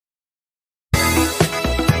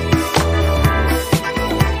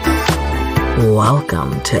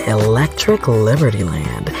Welcome to Electric Liberty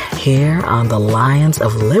Land, here on the Lions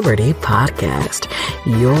of Liberty podcast,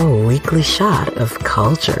 your weekly shot of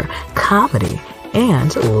culture, comedy,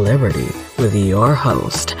 and liberty with your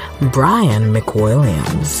host, Brian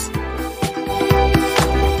McWilliams.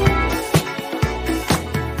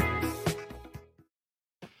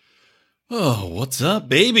 Oh, what's up,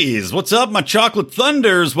 babies? What's up, my chocolate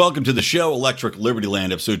thunders? Welcome to the show, Electric Liberty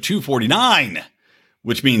Land, episode 249,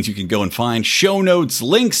 which means you can go and find show notes,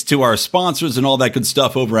 links to our sponsors, and all that good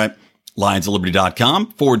stuff over at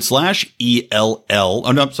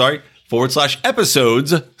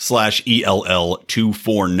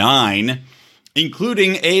lionsofliberty.com/ELL/episodes/ELL249,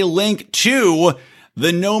 including a link to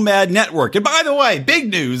the Nomad Network. And by the way, big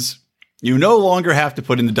news, you no longer have to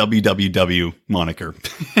put in the www moniker.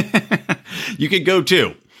 You can go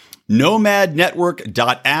to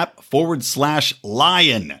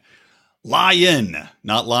nomadnetwork.app/lion. Lion,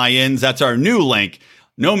 not lions. That's our new link.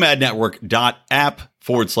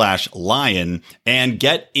 nomadnetwork.app/lion, and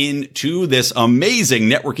get into this amazing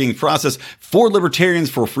networking process for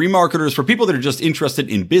libertarians, for free marketers, for people that are just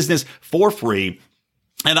interested in business for free.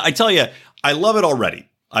 And I tell you, I love it already.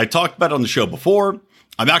 I talked about it on the show before.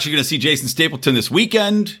 I'm actually going to see Jason Stapleton this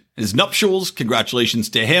weekend, his nuptials. Congratulations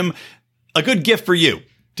to him. A good gift for you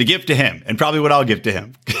to give to him, and probably what I'll give to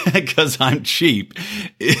him, because I'm cheap,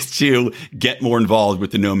 is to get more involved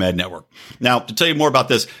with the Nomad Network. Now, to tell you more about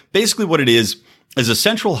this, basically what it is a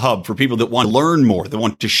central hub for people that want to learn more, that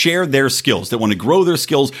want to share their skills, that want to grow their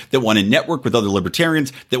skills, that want to network with other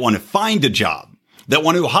libertarians, that want to find a job, that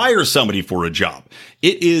want to hire somebody for a job.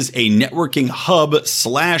 It is a networking hub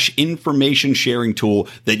 / information sharing tool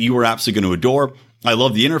that you are absolutely going to adore. I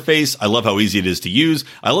love the interface. I love how easy it is to use.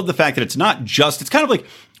 I love the fact that it's not just, it's kind of like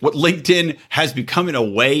what LinkedIn has become in a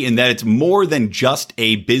way, in that it's more than just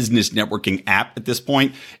a business networking app at this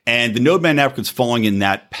point. And the Nomad Network is falling in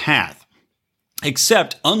that path.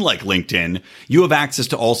 Except, unlike LinkedIn, you have access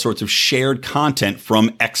to all sorts of shared content from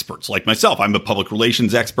experts like myself. I'm a public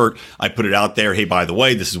relations expert. I put it out there. Hey, by the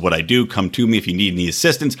way, this is what I do. Come to me if you need any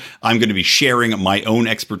assistance. I'm going to be sharing my own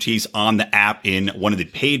expertise on the app in one of the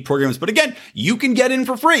paid programs. But again, you can get in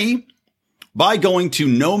for free by going to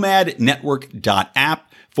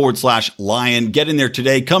nomadnetwork.app/lion. Get in there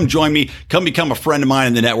today. Come join me. Come become a friend of mine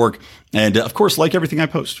in the network. And of course, like everything I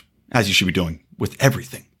post, as you should be doing with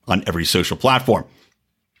everything on every social platform.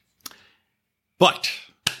 But,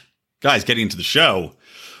 guys, getting into the show,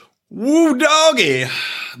 woo doggy,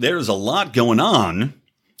 there's a lot going on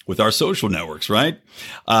with our social networks, right?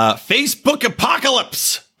 Facebook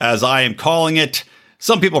apocalypse, as I am calling it.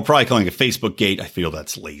 Some people are probably calling it Facebook gate. I feel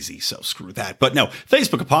that's lazy, so screw that. But no,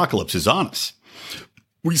 Facebook apocalypse is on us.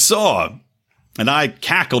 We saw, and I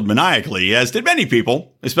cackled maniacally, as did many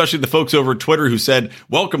people, especially the folks over at Twitter who said,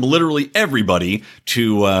 welcome literally everybody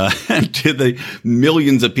to to the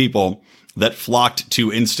millions of people that flocked to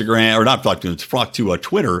Instagram, or not flocked to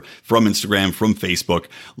Twitter from Instagram, from Facebook,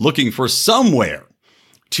 looking for somewhere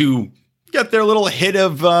to get their little hit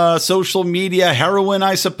of social media heroin,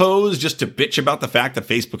 I suppose, just to bitch about the fact that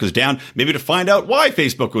Facebook is down, maybe to find out why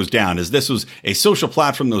Facebook was down, as this was a social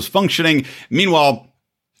platform that was functioning. Meanwhile,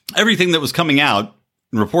 everything that was coming out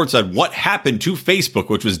in reports on what happened to Facebook,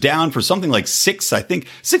 which was down for something like 6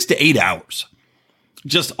 to 8 hours,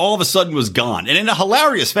 just all of a sudden was gone. And in a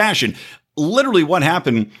hilarious fashion, literally what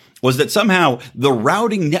happened was that somehow the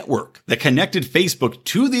routing network that connected Facebook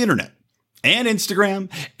to the internet and Instagram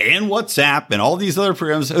and WhatsApp and all these other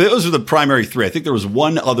programs, those are the primary three. I think there was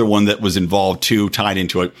one other one that was involved too, tied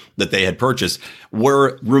into it, that they had purchased,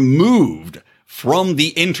 were removed from the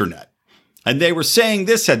internet. And they were saying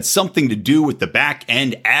this had something to do with the back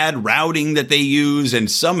end ad routing that they use, and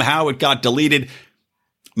somehow it got deleted.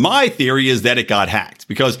 My theory is that it got hacked,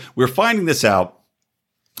 because we're finding this out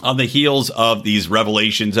on the heels of these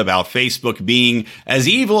revelations about Facebook being as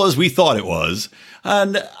evil as we thought it was.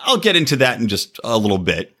 And I'll get into that in just a little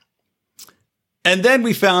bit. And then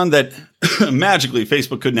we found that magically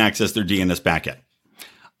Facebook couldn't access their DNS backend.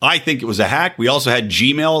 I think it was a hack. We also had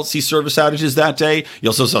Gmail see service outages that day. You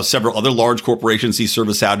also saw several other large corporations see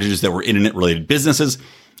service outages that were internet-related businesses.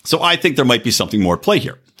 So I think there might be something more at play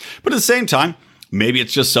here. But at the same time, maybe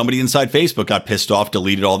it's just somebody inside Facebook got pissed off,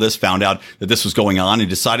 deleted all this, found out that this was going on, and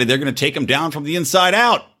decided they're going to take them down from the inside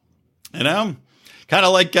out. You know? Kind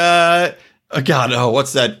of like,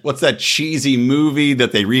 what's that cheesy movie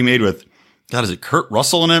that they remade with, is it Kurt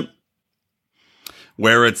Russell in it?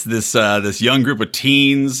 Where it's this young group of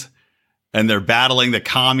teens and they're battling the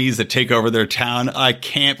commies that take over their town. I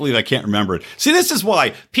can't believe I can't remember it. See, this is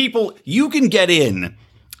why people, you can get in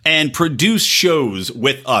and produce shows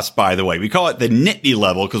with us, by the way. We call it the Nittany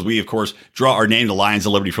level because we, of course, draw our name, the Lions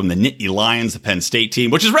of Liberty, from the Nittany Lions, the Penn State team,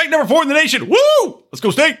 which is ranked number 4 in the nation. Woo! Let's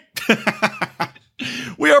go State!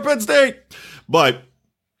 We are Penn State! But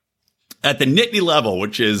at the Nittany level,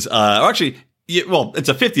 which is it's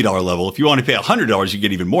a $50 level. If you want to pay $100, you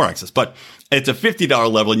get even more access. But it's a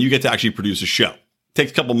 $50 level, and you get to actually produce a show.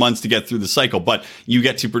 Takes a couple months to get through the cycle, but you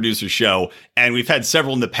get to produce a show. And we've had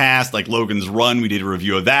several in the past, like Logan's Run. We did a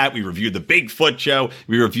review of that. We reviewed the Bigfoot show.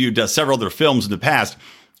 We reviewed several other films in the past.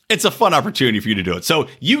 It's a fun opportunity for you to do it. So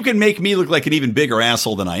you can make me look like an even bigger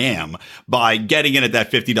asshole than I am by getting in at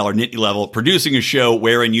that $50 Nittany level, producing a show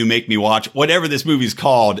wherein you make me watch whatever this movie's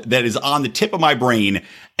called that is on the tip of my brain,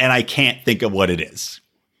 and I can't think of what it is.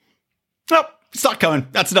 Nope, it's not coming.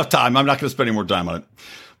 That's enough time. I'm not going to spend any more time on it.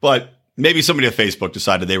 But maybe somebody at Facebook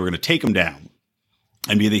decided they were going to take him down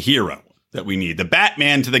and be the hero that we need. The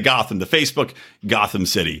Batman to the Gotham, the Facebook Gotham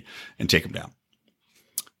City, and take him down.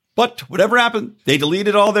 But whatever happened, they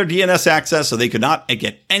deleted all their DNS access so they could not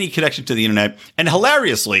get any connection to the internet. And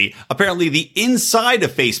hilariously, apparently the inside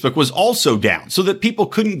of Facebook was also down so that people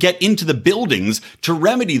couldn't get into the buildings to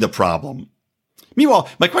remedy the problem. Meanwhile,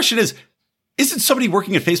 my question is, isn't somebody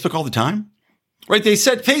working at Facebook all the time? Right?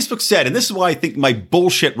 Facebook said, and this is why I think my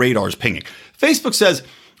bullshit radar is pinging. Facebook says,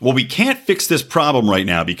 well, we can't fix this problem right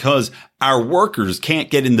now because our workers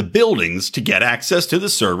can't get in the buildings to get access to the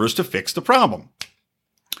servers to fix the problem.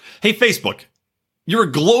 Hey, Facebook, you're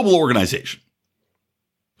a global organization.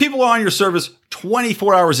 People are on your service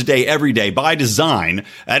 24 hours a day, every day by design.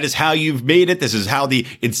 That is how you've made it. This is how the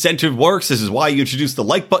incentive works. This is why you introduced the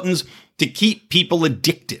like buttons to keep people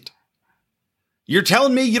addicted. You're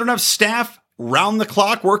telling me you don't have staff round the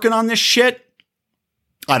clock working on this shit?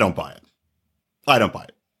 I don't buy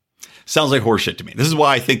it. Sounds like horseshit to me. This is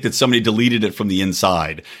why I think that somebody deleted it from the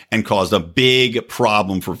inside and caused a big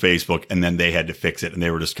problem for Facebook, and then they had to fix it, and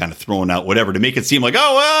they were just kind of throwing out whatever to make it seem like,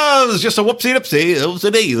 oh, well, it was just a whoopsie-dupsie. It was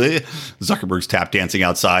a daisy. Zuckerberg's tap dancing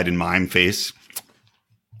outside in mime face.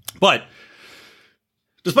 But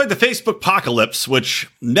despite the Facebook apocalypse, which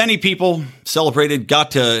many people celebrated,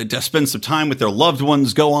 got to spend some time with their loved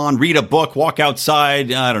ones, go on, read a book, walk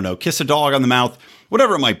outside, I don't know, kiss a dog on the mouth,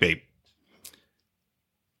 whatever it might be.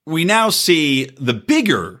 We now see the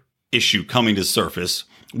bigger issue coming to surface,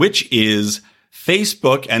 which is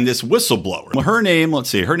Facebook and this whistleblower. Her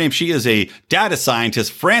name, she is a data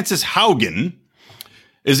scientist. Frances Haugen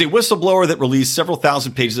is a whistleblower that released several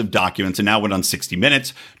thousand pages of documents and now went on 60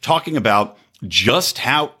 Minutes talking about just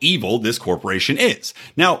how evil this corporation is.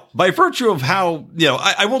 Now, by virtue of how,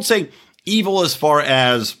 I won't say evil as far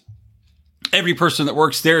as every person that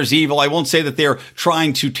works there is evil. I won't say that they're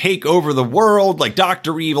trying to take over the world like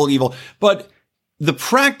Dr. Evil, but the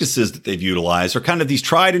practices that they've utilized are kind of these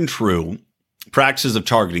tried and true practices of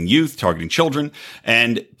targeting youth, targeting children,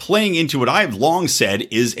 and playing into what I've long said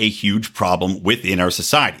is a huge problem within our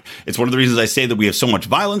society. It's one of the reasons I say that we have so much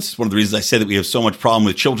violence. It's one of the reasons I say that we have so much problem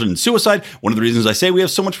with children and suicide. One of the reasons I say we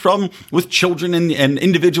have so much problem with children and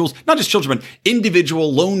individuals, not just children, but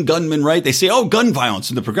individual lone gunmen, right? They say, oh, gun violence,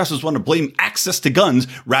 and the progressives want to blame access to guns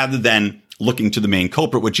rather than looking to the main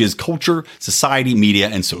culprit, which is culture, society, media,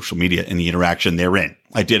 and social media and the interaction therein.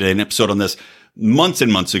 I did an episode on this months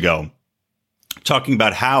and months ago, talking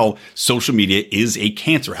about how social media is a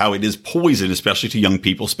cancer, how it is poison, especially to young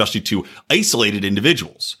people, especially to isolated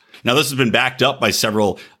individuals. Now, this has been backed up by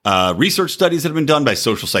several research studies that have been done by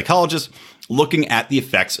social psychologists looking at the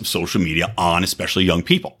effects of social media on especially young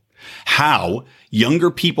people. How younger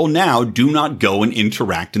people now do not go and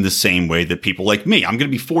interact in the same way that people like me. I'm going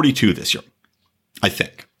to be 42 this year, I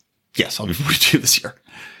think. Yes, I'll be 42 this year.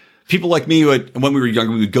 People like me, when we were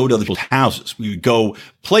younger, we would go to other people's houses. We would go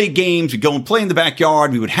play games. We'd go and play in the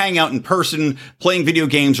backyard. We would hang out in person, playing video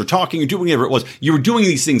games or talking or doing whatever it was. You were doing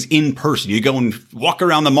these things in person. You go and walk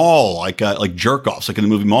around the mall like jerk-offs, like in the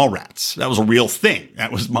movie Mallrats. That was a real thing.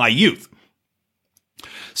 That was my youth.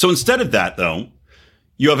 So instead of that, though,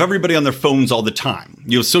 you have everybody on their phones all the time.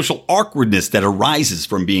 You have social awkwardness that arises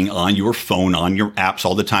from being on your phone, on your apps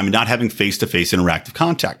all the time, and not having face-to-face interactive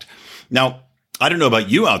contact. Now, I don't know about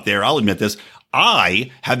you out there. I'll admit this. I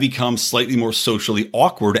have become slightly more socially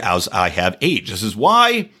awkward as I have aged. This is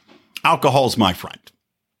why alcohol is my friend.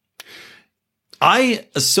 I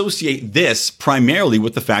associate this primarily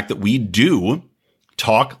with the fact that we do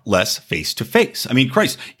talk less face to face. I mean,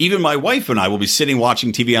 Christ, even my wife and I will be sitting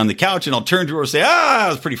watching TV on the couch and I'll turn to her and say, that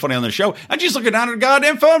was pretty funny on the show. And she's looking down at her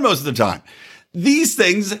goddamn phone most of the time. These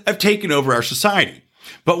things have taken over our society.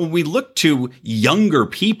 But when we look to younger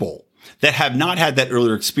people, that have not had that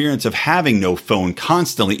earlier experience of having no phone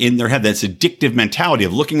constantly in their head. That's addictive mentality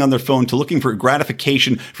of looking on their phone to looking for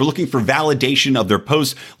gratification, for looking for validation of their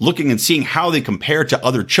posts, looking and seeing how they compare to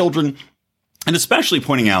other children, and especially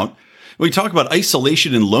pointing out when we talk about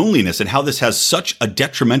isolation and loneliness and how this has such a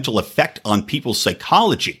detrimental effect on people's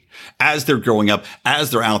psychology as they're growing up,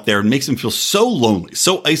 as they're out there, and makes them feel so lonely,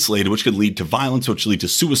 so isolated, which could lead to violence, which could lead to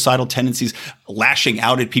suicidal tendencies, lashing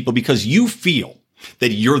out at people because you feel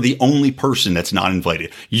that you're the only person that's not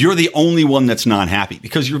invited. You're the only one that's not happy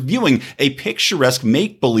because you're viewing a picturesque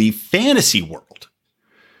make-believe fantasy world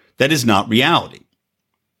that is not reality.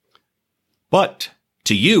 But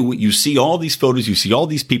to you, you see all these photos, you see all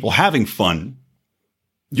these people having fun.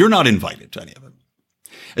 You're not invited to any of it.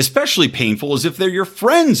 Especially painful as if they're your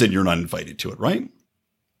friends and you're not invited to it, right?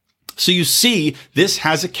 So you see, this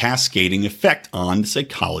has a cascading effect on the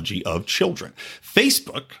psychology of children.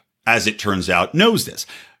 Facebook, as it turns out, knows this.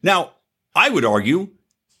 Now, I would argue,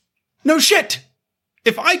 no shit.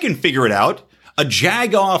 If I can figure it out, a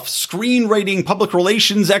jagoff screenwriting public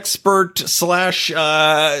relations expert /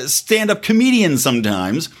 stand-up comedian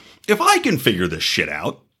sometimes, if I can figure this shit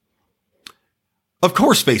out, of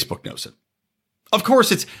course Facebook knows it. Of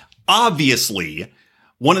course, it's obviously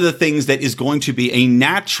one of the things that is going to be a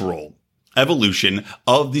natural evolution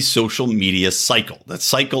of the social media cycle. That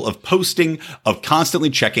cycle of posting, of constantly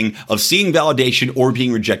checking, of seeing validation or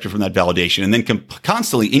being rejected from that validation, and then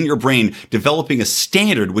constantly in your brain developing a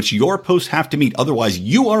standard which your posts have to meet. Otherwise,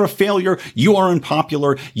 you are a failure, you are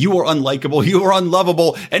unpopular, you are unlikable, you are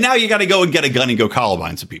unlovable, and now you got to go and get a gun and go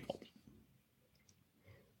Columbine some people.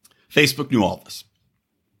 Facebook knew all this.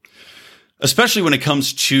 Especially when it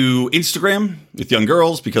comes to Instagram with young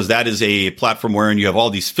girls, because that is a platform wherein you have all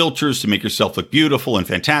these filters to make yourself look beautiful and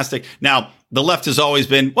fantastic. Now, the left has always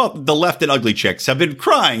been, well, the left and ugly chicks have been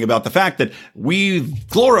crying about the fact that we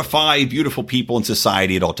glorify beautiful people in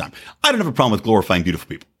society at all time. I don't have a problem with glorifying beautiful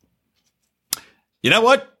people. You know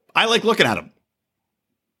what? I like looking at them.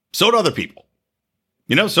 So do other people.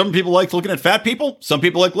 You know, some people like looking at fat people. Some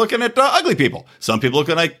people like looking at ugly people. Some people look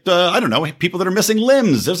at, people that are missing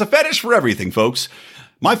limbs. There's a fetish for everything, folks.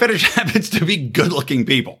 My fetish happens to be good-looking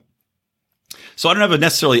people. So I don't have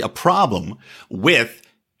necessarily a problem with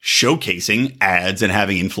showcasing ads and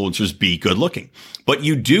having influencers be good-looking. But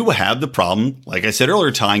you do have the problem, like I said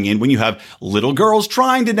earlier, tying in when you have little girls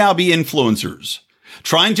trying to now be influencers,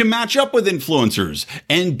 trying to match up with influencers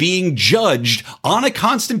and being judged on a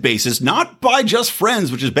constant basis, not by just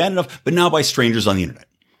friends, which is bad enough, but now by strangers on the internet.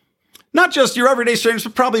 Not just your everyday strangers,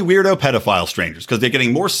 but probably weirdo pedophile strangers, because they're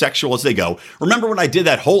getting more sexual as they go. Remember when I did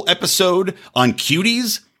that whole episode on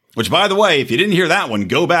cuties? Which, by the way, if you didn't hear that one,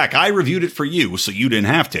 go back. I reviewed it for you, so you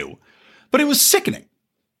didn't have to. But it was sickening.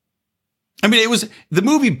 I mean, it was the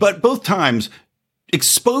movie, but both times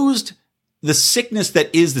exposed the sickness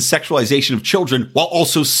that is the sexualization of children while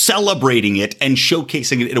also celebrating it and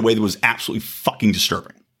showcasing it in a way that was absolutely fucking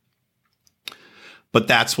disturbing. But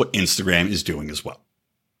that's what Instagram is doing as well.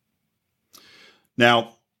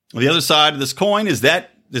 Now, the other side of this coin is that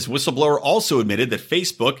this whistleblower also admitted that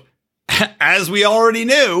Facebook, as we already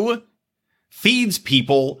knew, feeds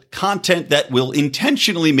people content that will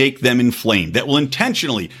intentionally make them inflamed, that will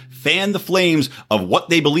intentionally fan the flames of what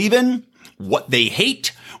they believe in, what they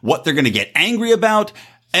hate, what they're going to get angry about,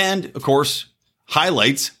 and, of course,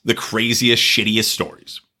 highlights the craziest, shittiest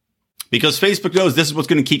stories. Because Facebook knows this is what's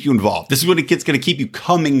going to keep you involved. This is what it's going to keep you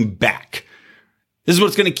coming back. This is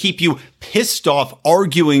what's going to keep you pissed off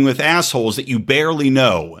arguing with assholes that you barely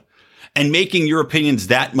know and making your opinions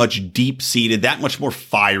that much deep-seated, that much more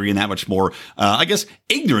fiery, and that much more,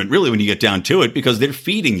 ignorant, really, when you get down to it, because they're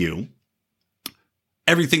feeding you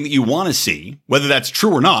everything that you want to see, whether that's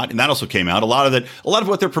true or not. And that also came out. A lot of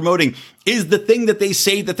what they're promoting is the thing that they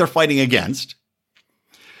say that they're fighting against.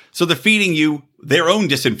 So they're feeding you their own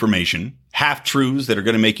disinformation, half-truths that are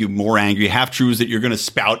going to make you more angry, half-truths that you're going to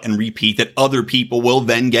spout and repeat that other people will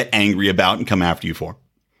then get angry about and come after you for.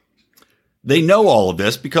 They know all of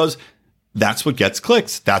this because that's what gets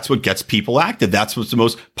clicks. That's what gets people active. That's what's the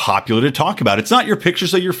most popular to talk about. It's not your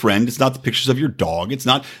pictures of your friend. It's not the pictures of your dog. It's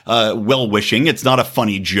not well-wishing. It's not a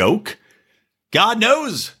funny joke. God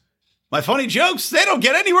knows my funny jokes, they don't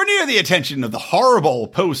get anywhere near the attention of the horrible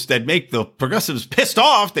posts that make the progressives pissed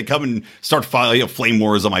off. They come and start filing flame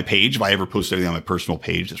wars on my page. If I ever post anything on my personal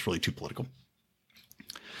page, that's really too political.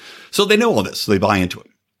 So they know all this. So they buy into it.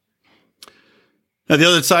 Now, the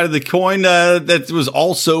other side of the coin that was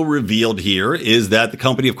also revealed here is that the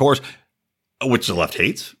company, of course, which the left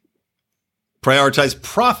hates, prioritize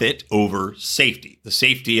profit over safety, the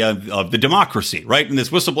safety of the democracy, right? And this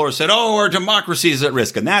whistleblower said, oh, our democracy is at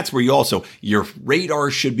risk. And that's where your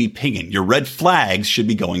radar should be pinging. Your red flags should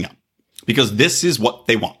be going up because this is what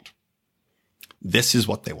they want. This is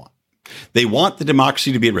what they want. They want the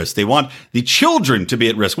democracy to be at risk. They want the children to be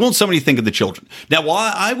at risk. Won't somebody think of the children? Now,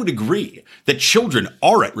 while I would agree that children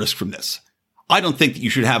are at risk from this, I don't think that you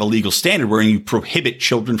should have a legal standard where you prohibit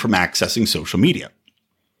children from accessing social media.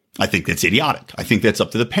 I think that's idiotic. I think that's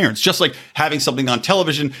up to the parents. Just like having something on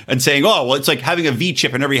television and saying, oh, well, it's like having a V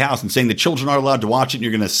chip in every house and saying the children aren't allowed to watch it and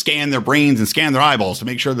you're going to scan their brains and scan their eyeballs to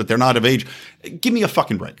make sure that they're not of age. Give me a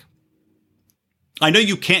fucking break. I know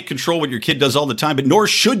you can't control what your kid does all the time, but nor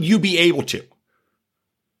should you be able to.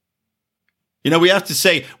 You know, we have to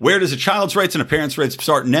say, where does a child's rights and a parent's rights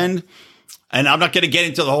start and end? And I'm not going to get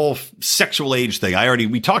into the whole sexual age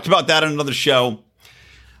thing. We talked about that on another show.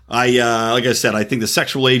 Like I said, I think the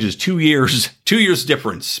sexual age is 2 years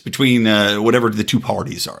difference between whatever the two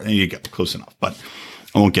parties are. There you go, close enough. But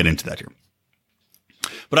I won't get into that here.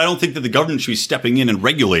 But I don't think that the government should be stepping in and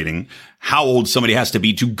regulating how old somebody has to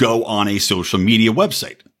be to go on a social media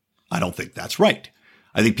website. I don't think that's right.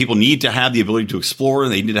 I think people need to have the ability to explore.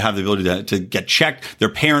 They need to have the ability to get checked. Their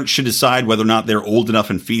parents should decide whether or not they're old enough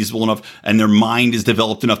and feasible enough and their mind is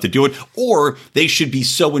developed enough to do it. Or they should be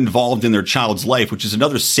so involved in their child's life, which is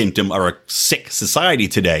another symptom of a sick society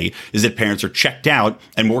today, is that parents are checked out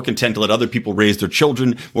and more content to let other people raise their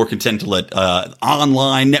children, more content to let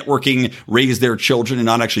online networking raise their children and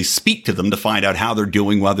not actually speak to them to find out how they're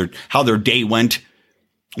doing, how their day went,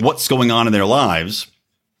 what's going on in their lives.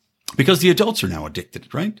 Because the adults are now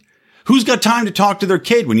addicted, right? Who's got time to talk to their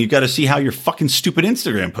kid when you've got to see how your fucking stupid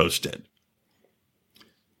Instagram post did?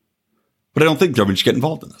 But I don't think government should get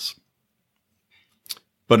involved in this.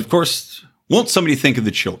 But of course, won't somebody think of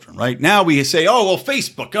the children, right? Now we say, oh, well,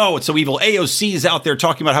 Facebook, oh, it's so evil. AOC is out there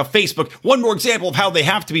talking about how Facebook, one more example of how they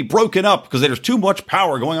have to be broken up because there's too much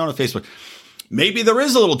power going on with Facebook. Maybe there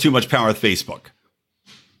is a little too much power with Facebook.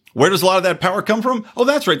 Where does a lot of that power come from? Oh,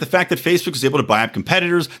 that's right. The fact that Facebook is able to buy up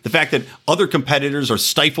competitors, the fact that other competitors are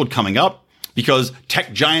stifled coming up because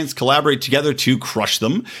tech giants collaborate together to crush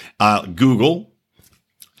them. Google,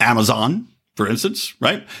 Amazon, for instance,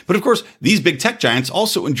 right? But of course, these big tech giants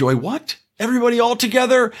also enjoy what? Everybody all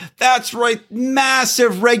together? That's right.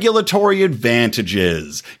 Massive regulatory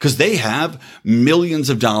advantages because they have millions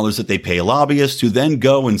of dollars that they pay lobbyists who then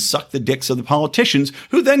go and suck the dicks of the politicians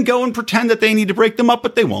who then go and pretend that they need to break them up,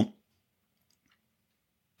 but they won't.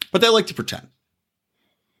 But they like to pretend.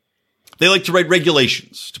 They like to write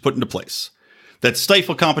regulations to put into place that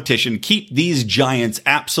stifle competition, keep these giants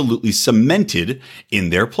absolutely cemented in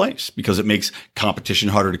their place because it makes competition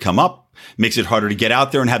harder to come up. Makes it harder to get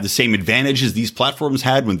out there and have the same advantages these platforms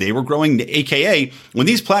had when they were growing, aka when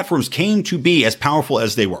these platforms came to be as powerful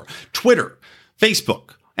as they were. Twitter,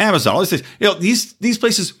 Facebook, Amazon, all these things. You know, these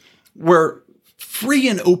places were free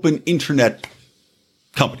and open internet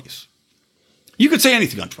companies. You could say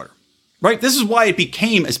anything on Twitter, right? This is why it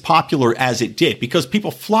became as popular as it did because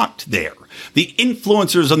people flocked there. The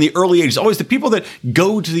influencers on the early ages, always the people that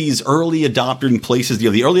go to these early adopting places,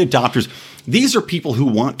 the early adopters, these are people who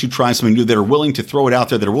want to try something new, that are willing to throw it out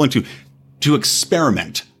there, that are willing to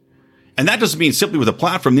experiment. And that doesn't mean simply with a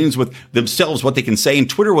platform, it means with themselves, what they can say. And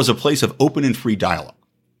Twitter was a place of open and free dialogue.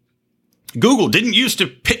 Google didn't used to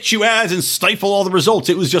pitch you ads and stifle all the results.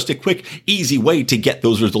 It was just a quick, easy way to get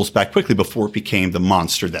those results back quickly before it became the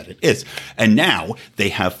monster that it is. And now they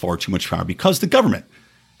have far too much power because the government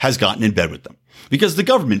has gotten in bed with them. Because the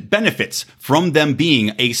government benefits from them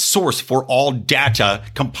being a source for all data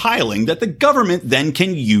compiling that the government then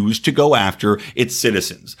can use to go after its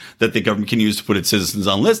citizens. That the government can use to put its citizens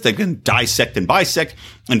on lists. They can dissect and bisect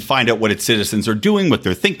and find out what its citizens are doing, what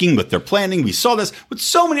they're thinking, what they're planning. We saw this with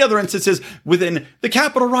so many other instances within the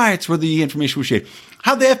Capitol riots where the information was shared.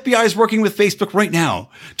 How the FBI is working with Facebook right now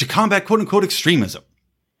to combat quote unquote extremism.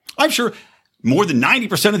 I'm sure more than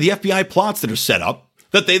 90% of the FBI plots that are set up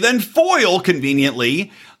that they then foil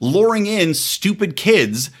conveniently, luring in stupid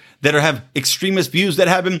kids that have extremist views that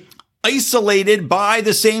have been isolated by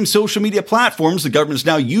the same social media platforms the government is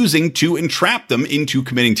now using to entrap them into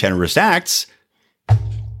committing terrorist acts.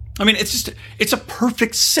 I mean, it's a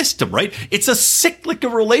perfect system, right? It's a cyclical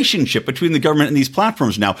relationship between the government and these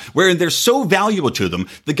platforms now, where they're so valuable to them,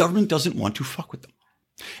 the government doesn't want to fuck with them.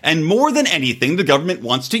 And more than anything, the government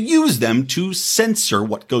wants to use them to censor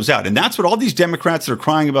what goes out. And that's what all these Democrats that are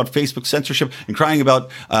crying about Facebook censorship and crying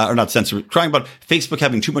about, crying about Facebook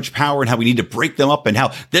having too much power and how we need to break them up and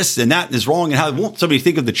how this and that is wrong and how won't somebody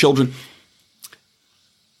think of the children.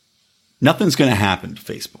 Nothing's going to happen to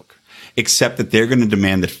Facebook except that they're going to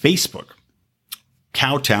demand that Facebook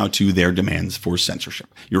kowtow to their demands for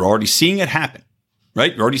censorship. You're already seeing it happen,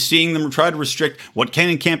 right? You're already seeing them try to restrict what can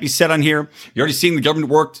and can't be said on here. You're already seeing the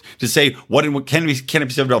government work to say what can and can't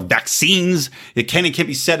be said about vaccines. It can and can't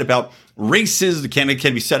be said about races. It can and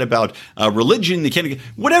can't be said about religion.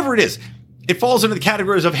 Whatever it is. It falls into the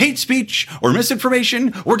categories of hate speech or misinformation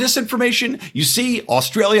or disinformation. You see,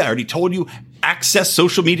 Australia, I already told you, access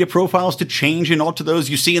social media profiles to change and alter those.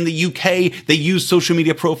 You see in the UK, they use social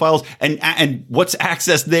media profiles and what's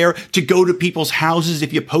accessed there to go to people's houses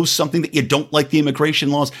if you post something that you don't like the immigration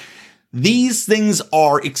laws. These things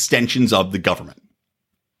are extensions of the government.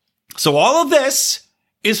 So all of this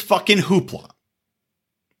is fucking hoopla.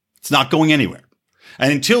 It's not going anywhere.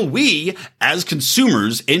 And until we, as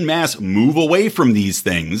consumers en masse, move away from these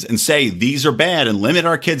things and say these are bad and limit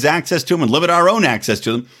our kids' access to them and limit our own access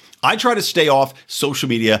to them, I try to stay off social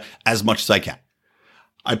media as much as I can.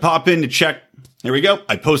 I pop in to check. Here we go.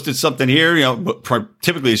 I posted something here.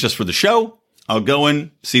 Typically it's just for the show. I'll go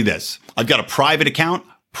and see this. I've got a private account.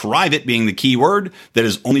 Private being the key word, that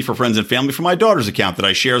is only for friends and family, for my daughter's account that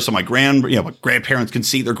I share so my grandparents can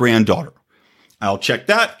see their granddaughter. I'll check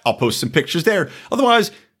that. I'll post some pictures there. Otherwise,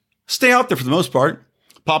 stay out there for the most part.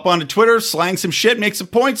 Pop onto Twitter, slang some shit, make some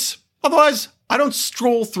points. Otherwise, I don't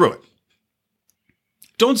scroll through it.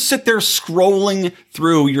 Don't sit there scrolling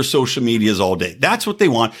through your social medias all day. That's what they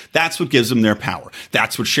want. That's what gives them their power.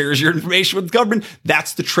 That's what shares your information with the government.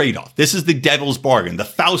 That's the trade-off. This is the devil's bargain, the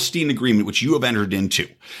Faustian agreement, which you have entered into.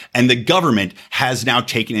 And the government has now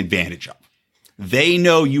taken advantage of. They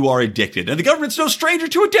know you are addicted, and the government's no stranger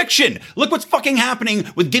to addiction. Look what's fucking happening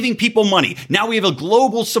with giving people money. Now we have a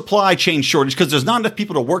global supply chain shortage because there's not enough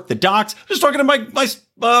people to work the docks. I was talking to my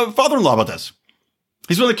father-in-law about this.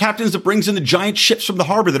 He's one of the captains that brings in the giant ships from the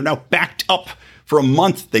harbor that are now backed up for a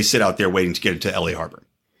month. They sit out there waiting to get into LA Harbor.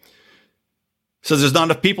 Says there's not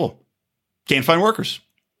enough people. Can't find workers.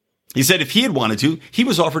 He said if he had wanted to, he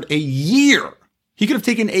was offered a year. He could have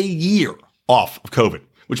taken a year off of COVID,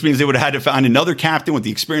 which means they would have had to find another captain with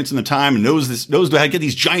the experience and the time and knows how to get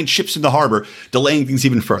these giant ships in the harbor, delaying things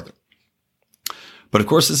even further. But of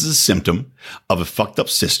course, this is a symptom of a fucked up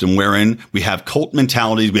system wherein we have cult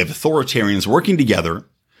mentalities, we have authoritarians working together,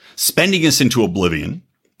 spending us into oblivion.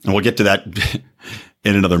 And we'll get to that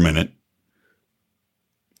in another minute.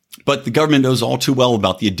 But the government knows all too well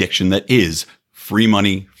about the addiction that is free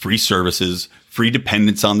money, free services, free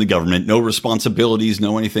dependence on the government, no responsibilities,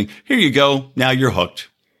 no anything. Here you go. Now you're hooked.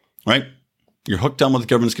 Right? You're hooked on what the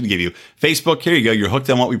government's going to give you. Facebook, here you go. You're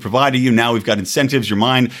hooked on what we provide to you. Now we've got incentives. Your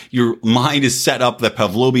mind is set up, that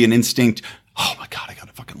Pavlovian instinct. Oh my God, I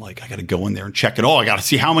got to go in there and check it all. I got to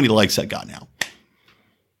see how many likes I got now.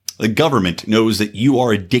 The government knows that you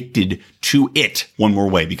are addicted to it one more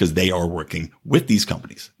way because they are working with these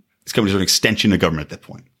companies. These companies are an extension of government at that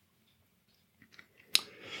point.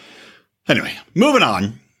 Anyway, moving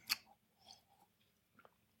on.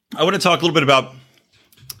 I want to talk a little bit about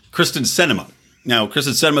Kyrsten Sinema. Now, Kyrsten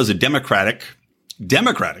Sinema is a Democratic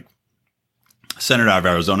senator out of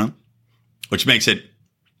Arizona, which makes it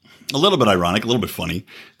a little bit ironic, a little bit funny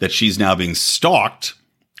that she's now being stalked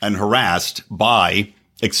and harassed by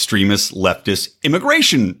extremist leftist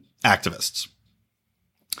immigration activists.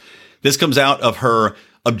 This comes out of her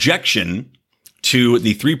objection to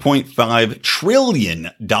the $3.5 trillion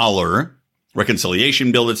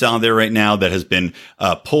reconciliation bill that's out there right now that has been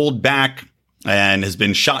pulled back and has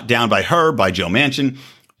been shot down by Joe Manchin,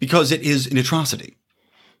 because it is an atrocity.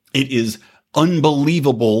 It is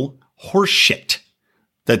unbelievable horseshit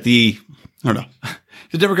that the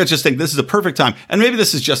Democrats just think this is a perfect time. And maybe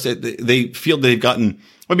this is just, they feel they've gotten,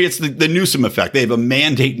 maybe it's the Newsom effect. They have a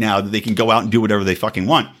mandate now that they can go out and do whatever they fucking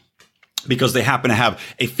want because they happen to have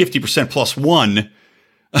a 50% plus one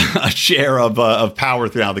a share of power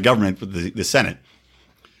throughout the government with the Senate.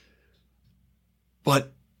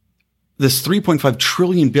 But this $3.5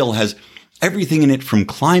 trillion bill has everything in it from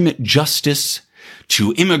climate justice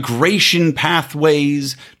to immigration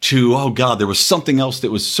pathways to, oh God, there was something else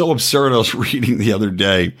that was so absurd I was reading the other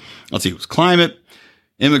day. Let's see, it was climate,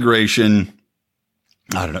 immigration,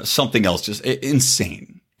 I don't know, something else, just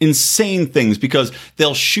insane things, because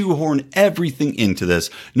they'll shoehorn everything into this,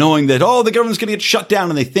 knowing that, oh, the government's going to get shut down,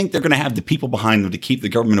 and they think they're going to have the people behind them to keep the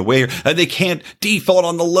government away. They can't default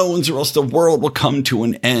on the loans or else the world will come to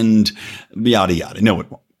an end, yada, yada. No, it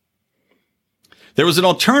won't. There was an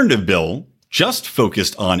alternative bill just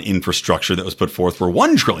focused on infrastructure that was put forth for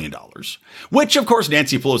 $1 trillion, which, of course,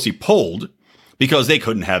 Nancy Pelosi pulled because they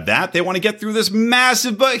couldn't have that. They want to get through this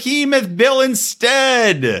massive behemoth bill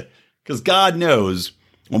instead, because God knows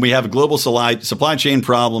when we have global supply chain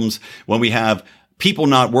problems, when we have people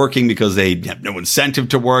not working because they have no incentive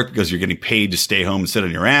to work because you're getting paid to stay home and sit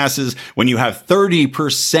on your asses. When you have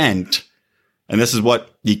 30%, and this is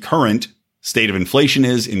what the current state of inflation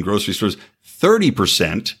is in grocery stores,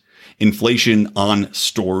 30% inflation on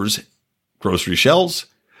stores' grocery shelves.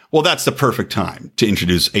 Well, that's the perfect time to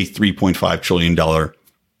introduce a $3.5 trillion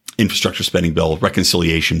infrastructure spending bill,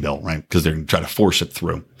 reconciliation bill, right? Because they're going to try to force it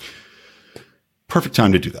through. Perfect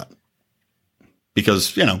time to do that.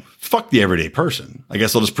 Because, fuck the everyday person. I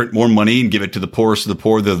guess I'll just print more money and give it to the poorest of the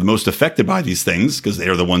poor. They're the most affected by these things because they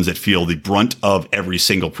are the ones that feel the brunt of every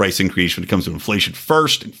single price increase when it comes to inflation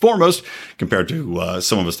first and foremost, compared to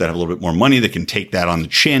some of us that have a little bit more money that can take that on the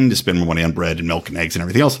chin to spend more money on bread and milk and eggs and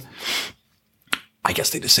everything else. I guess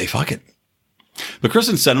they just say, fuck it. But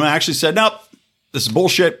Kristen Sinema actually said, nope, this is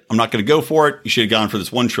bullshit. I'm not going to go for it. You should have gone for this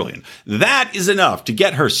 $1 trillion. That is enough to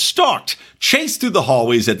get her stalked, chased through the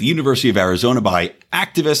hallways at the University of Arizona by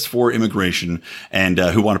activists for immigration and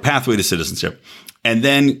who want a pathway to citizenship, and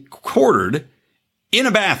then quartered in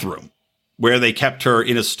a bathroom where they kept her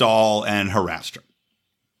in a stall and harassed her.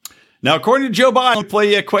 Now, according to Joe Biden, I'll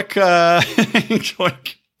play you a quick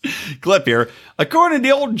clip here. According to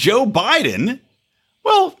the old Joe Biden,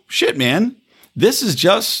 well, shit, man, this is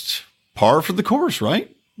just par for the course, right?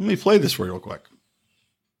 Let me play this for you real quick.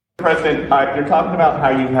 President, you're talking about how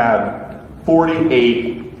you have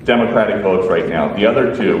 48 Democratic votes right now. The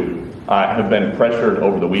other two have been pressured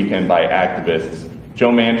over the weekend by activists. Joe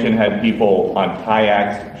Manchin had people on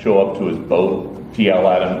kayaks show up to his boat to yell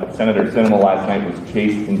at him. Senator Sinema last night was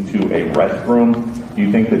chased into a restroom. Do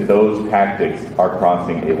you think that those tactics are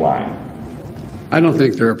crossing a line? I don't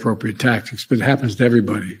think they're appropriate tactics, but it happens to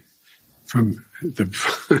everybody. From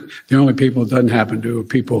the only people it doesn't happen to are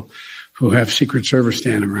people who have Secret Service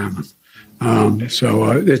standing around them.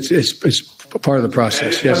 So it's part of the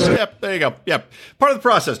process. Yes. Yep. There you go. Yep. Part of the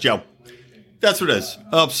process, Joe. That's what it is.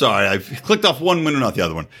 Oh, sorry. I clicked off one window, not the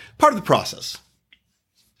other one. Part of the process.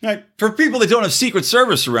 Right. For people that don't have Secret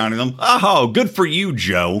Service surrounding them. Oh, good for you,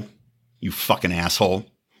 Joe. You fucking asshole.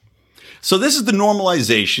 So this is the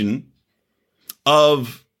normalization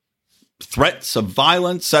of threats of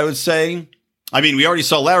violence, I would say. I mean, we already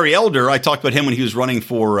saw Larry Elder. I talked about him when he was running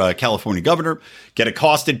for California governor, get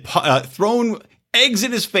accosted, thrown eggs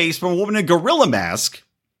in his face from a woman in a gorilla mask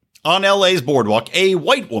on LA's boardwalk, a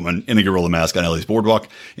white woman in a gorilla mask on LA's boardwalk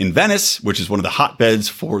in Venice, which is one of the hotbeds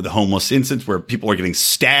for the homeless incidents where people are getting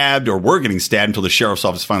stabbed or were getting stabbed until the sheriff's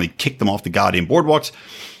office finally kicked them off the goddamn boardwalks.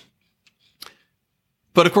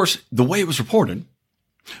 But of course, the way it was reported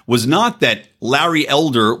was not that Larry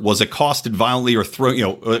Elder was accosted violently or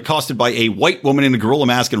accosted by a white woman in a gorilla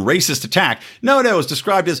mask and racist attack. No, it was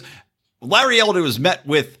described as Larry Elder was met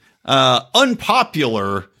with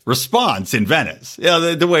unpopular response in Venice.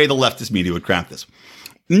 The way the leftist media would craft this.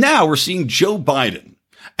 Now we're seeing Joe Biden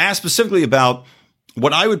ask specifically about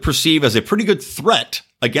what I would perceive as a pretty good threat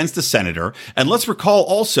against the senator. And let's recall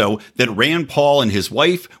also that Rand Paul and his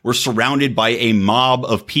wife were surrounded by a mob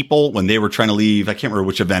of people when they were trying to leave. I can't remember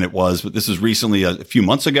which event it was, but this was recently a few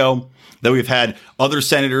months ago that we've had other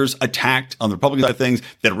senators attacked on the Republican side of things,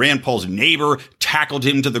 that Rand Paul's neighbor tackled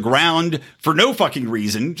him to the ground for no fucking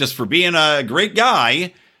reason, just for being a great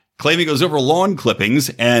guy, claiming it was over lawn clippings,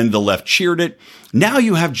 and the left cheered it. Now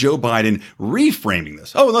you have Joe Biden reframing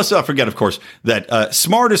this. Oh, and let's not forget, of course, that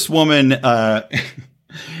smartest woman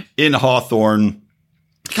in Hawthorne.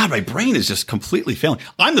 God, my brain is just completely failing.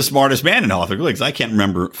 I'm the smartest man in Hawthorne because I can't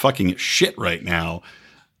remember fucking shit right now.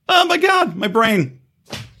 Oh my God, my brain.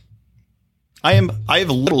 I have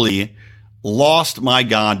literally lost my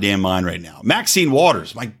goddamn mind right now. Maxine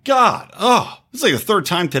Waters, my God. Oh, it's like the third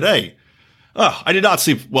time today. Oh, I did not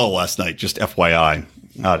sleep well last night, just FYI.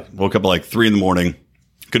 I woke up at like 3 a.m.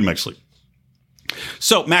 Couldn't make sleep.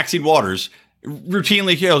 So Maxine Waters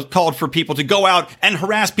routinely called for people to go out and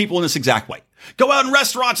harass people in this exact way. Go out in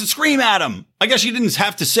restaurants and scream at them. I guess you didn't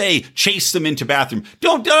have to say chase them into bathroom.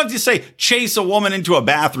 Don't have to say chase a woman into a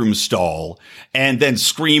bathroom stall and then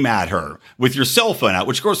scream at her with your cell phone out,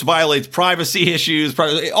 which of course violates privacy issues,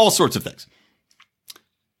 all sorts of things.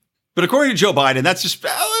 But according to Joe Biden, that's just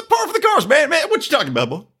par for the course, man. Man, what you talking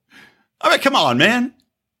about, boy? I mean, come on, man.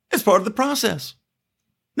 It's part of the process.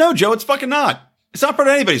 No, Joe, it's fucking not. It's not part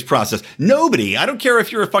of anybody's process. Nobody, I don't care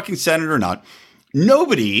if you're a fucking senator or not,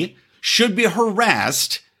 nobody should be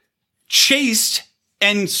harassed, chased,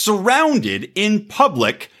 and surrounded in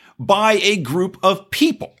public by a group of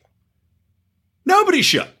people. Nobody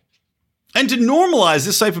should. And to normalize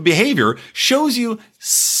this type of behavior shows you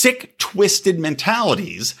sick, twisted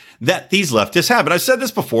mentalities that these leftists have. And I've said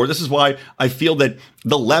this before. This is why I feel that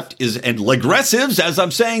the left is, and regressives, as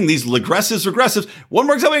I'm saying, these regressives. One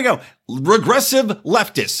more example, go. Regressive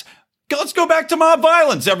leftists. Let's go back to mob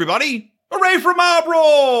violence, everybody. Hooray for mob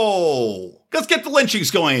rule. Let's get the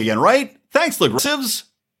lynchings going again, right? Thanks, regressives.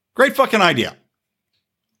 Great fucking idea.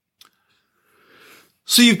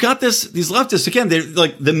 So you've got these leftists, again, they're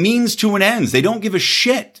like the means to an ends. They don't give a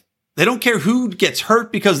shit. They don't care who gets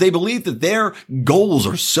hurt because they believe that their goals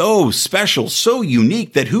are so special, so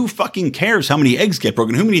unique that who fucking cares how many eggs get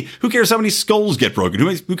broken? Who cares how many skulls get broken?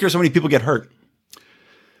 Who cares how many people get hurt?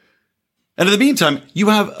 And in the meantime, you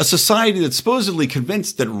have a society that's supposedly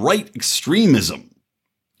convinced that right extremism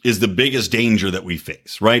is the biggest danger that we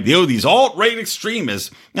face, right? These alt-right extremists.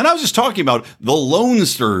 And I was just talking about the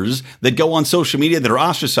lonesters that go on social media that are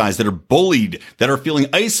ostracized, that are bullied, that are feeling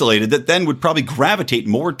isolated, that then would probably gravitate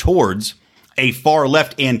more towards a far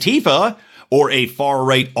left Antifa or a far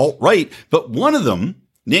right alt-right. But one of them,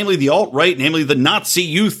 namely the alt-right, namely the Nazi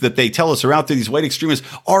youth that they tell us are out there, these white extremists,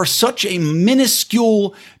 are such a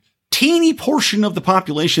minuscule, teeny portion of the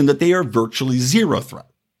population that they are virtually zero threat.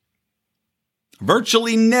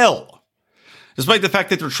 Virtually nil. Despite the fact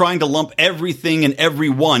that they're trying to lump everything and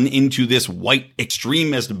everyone into this white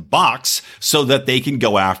extremist box so that they can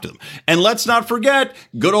go after them. And let's not forget,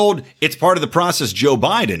 good old, it's part of the process, Joe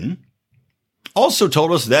Biden also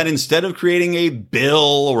told us that instead of creating a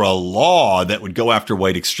bill or a law that would go after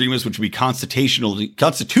white extremists, which would be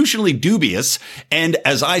constitutionally dubious, and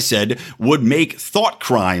as I said, would make thought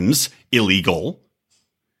crimes illegal,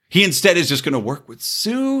 he instead is just going to work with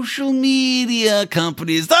social media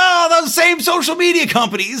companies. Those same social media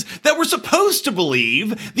companies that were supposed to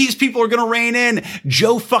believe these people are going to rein in.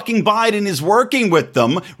 Joe fucking Biden is working with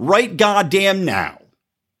them right goddamn now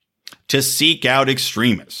to seek out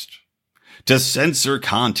extremists, to censor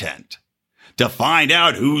content, to find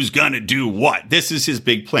out who's going to do what. This is his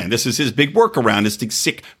big plan. This is his big workaround, is to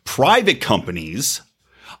sick private companies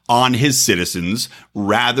on his citizens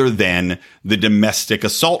rather than the domestic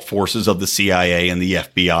assault forces of the CIA and the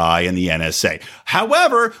FBI and the NSA.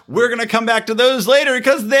 However, we're going to come back to those later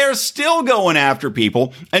because they're still going after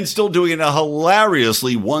people and still doing it in a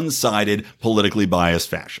hilariously one-sided, politically biased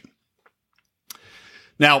fashion.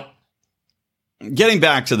 Now, getting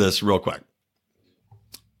back to this real quick,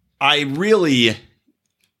 I really...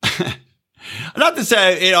 Not to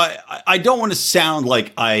say, I don't want to sound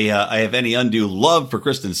like I have any undue love for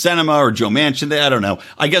Kristen Sinema or Joe Manchin. I don't know.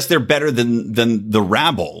 I guess they're better than the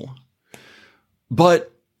rabble.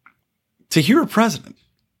 But to hear a president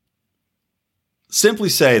simply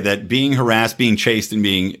say that being harassed, being chased, and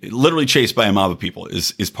being literally chased by a mob of people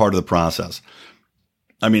is part of the process.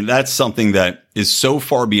 I mean, that's something that is so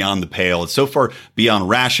far beyond the pale. It's so far beyond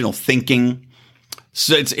rational thinking.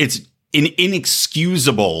 So it's an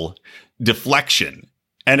inexcusable deflection.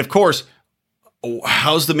 And of course,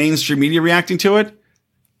 how's the mainstream media reacting to it?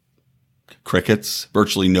 Crickets.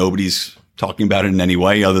 Virtually nobody's talking about it in any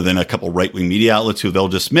way other than a couple right-wing media outlets who they'll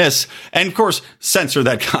dismiss. And of course, censor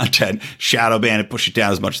that content, shadow ban it, push it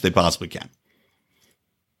down as much as they possibly can.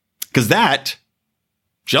 Because that,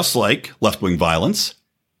 just like left-wing violence,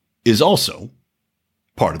 is also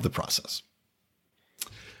part of the process.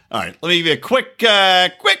 All right, let me give you a quick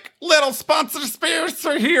little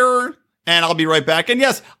sponsor here. And I'll be right back. And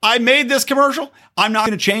yes, I made this commercial. I'm not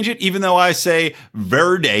going to change it, even though I say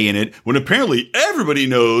Verde in it, when apparently everybody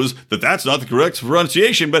knows that that's not the correct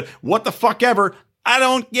pronunciation. But what the fuck ever. I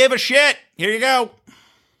don't give a shit. Here you go.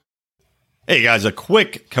 Hey guys, a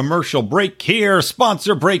quick commercial break here.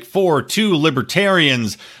 Sponsor break for two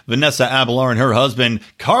libertarians, Vanessa Abelar and her husband,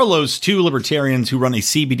 Carlos, two libertarians who run a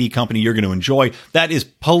CBD company you're going to enjoy. That is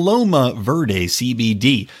Paloma Verde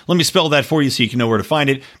CBD. Let me spell that for you so you can know where to find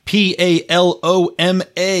it.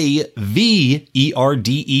 PALOMAVERDE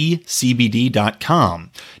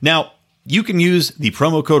CBD.com. Now, you can use the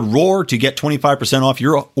promo code ROAR to get 25% off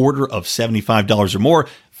your order of $75 or more.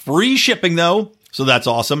 Free shipping though, so that's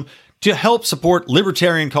awesome. To help support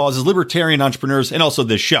libertarian causes, libertarian entrepreneurs, and also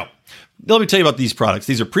this show. Let me tell you about these products.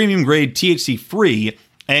 These are premium grade, THC free,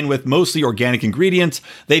 and with mostly organic ingredients.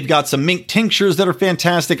 They've got some mink tinctures that are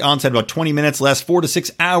fantastic. Onset about 20 minutes, last 4 to 6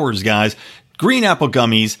 hours, guys. Green apple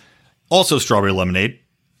gummies, also strawberry lemonade.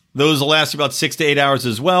 Those will last about 6 to 8 hours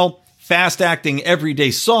as well. Fast-acting everyday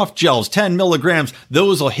soft gels, 10 milligrams.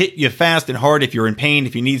 Those will hit you fast and hard if you're in pain,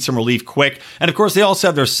 if you need some relief quick. And of course, they also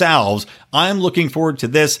have their salves. I'm looking forward to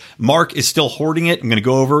this. Mark is still hoarding it. I'm going to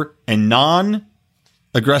go over and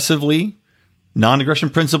non-aggression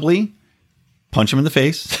principally, punch him in the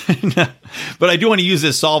face. But I do want to use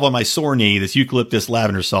this salve on my sore knee, this eucalyptus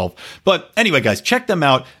lavender salve. But anyway, guys, check them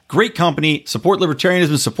out. Great company. Support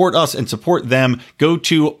libertarianism, support us, and support them. Go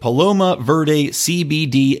to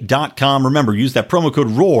palomaverdecbd.com. Remember, use that promo code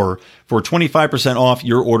ROAR for 25% off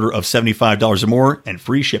your order of $75 or more and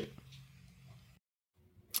free shipping.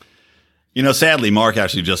 You know, sadly, Mark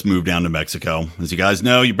actually just moved down to Mexico. As you guys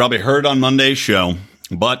know, you probably heard on Monday's show.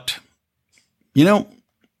 But, you know,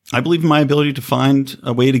 I believe in my ability to find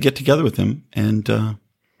a way to get together with him. And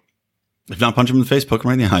if not, punch him in the face, poke him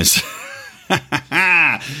right in the eyes.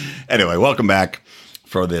 Anyway, welcome back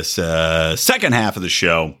for this second half of the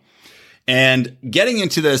show. And getting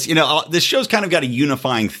into this, you know, this show's kind of got a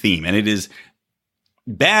unifying theme. And it is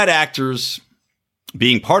bad actors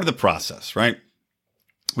being part of the process, right?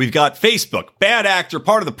 We've got Facebook, bad actor,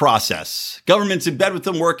 part of the process. Government's in bed with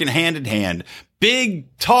them, working hand in hand.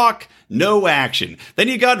 Big talk, no action. Then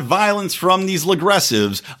you got violence from these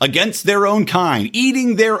aggressives against their own kind,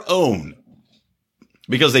 eating their own.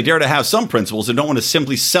 Because they dare to have some principles and don't want to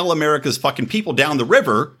simply sell America's fucking people down the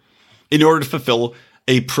river in order to fulfill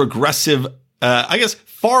a progressive,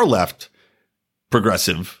 far left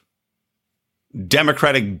progressive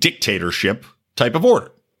democratic dictatorship type of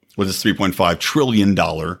order with this $3.5 trillion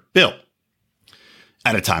bill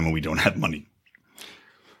at a time when we don't have money.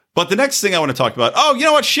 But the next thing I want to talk about, oh, you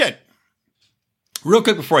know what? Shit. Real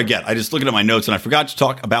quick before I just looking at my notes and I forgot to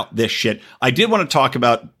talk about this shit. I did want to talk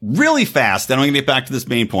about really fast, then I'm going to get back to this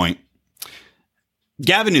main point.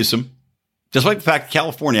 Gavin Newsom, despite the fact that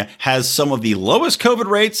California has some of the lowest COVID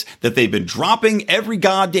rates that they've been dropping every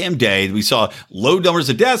goddamn day. We saw low numbers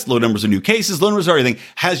of deaths, low numbers of new cases, low numbers of everything,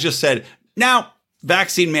 has just said, now,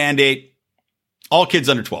 vaccine mandate, all kids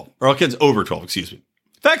under 12, or all kids over 12, excuse me.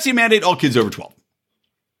 Vaccine mandate, all kids over 12.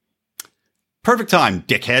 Perfect time,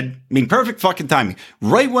 dickhead. I mean, perfect fucking timing.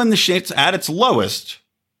 Right when the shit's at its lowest,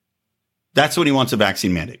 that's when he wants a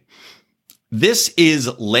vaccine mandate. This is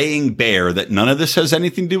laying bare that none of this has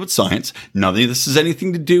anything to do with science. None of this has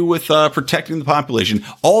anything to do with protecting the population.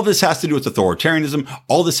 All this has to do with authoritarianism.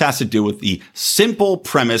 All this has to do with the simple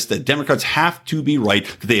premise that Democrats have to be right,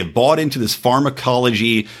 that they have bought into this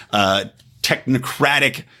pharmacology,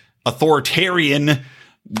 technocratic, authoritarian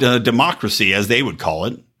democracy, as they would call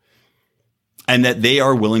it. And that they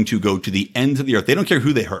are willing to go to the ends of the earth. They don't care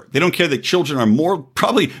who they hurt. They don't care that children are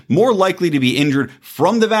probably more likely to be injured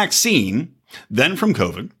from the vaccine than from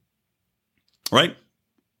COVID, right?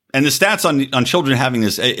 And the stats on children having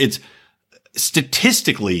this, it's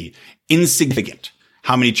statistically insignificant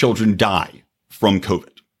how many children die from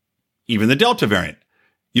COVID. Even the Delta variant.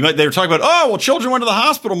 They were talking about, oh, well, children went to the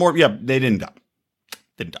hospital more. Yeah, they didn't die.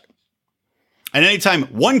 And anytime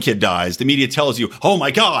one kid dies, the media tells you, oh my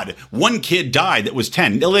God, one kid died that was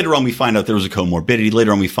 10. Later on, we find out there was a comorbidity.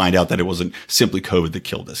 Later on, we find out that it wasn't simply COVID that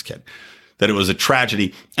killed this kid, that it was a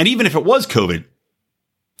tragedy. And even if it was COVID,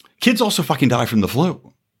 kids also fucking die from the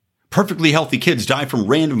flu. Perfectly healthy kids die from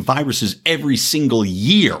random viruses every single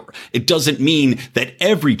year. It doesn't mean that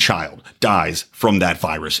every child dies from that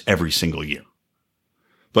virus every single year.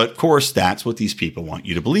 But of course, that's what these people want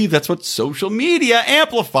you to believe. That's what social media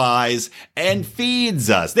amplifies and feeds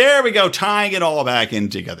us. There we go, tying it all back in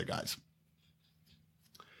together, guys.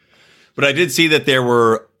 But I did see that there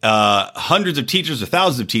were hundreds of teachers or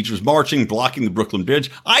thousands of teachers marching, blocking the Brooklyn Bridge.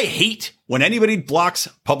 I hate when anybody blocks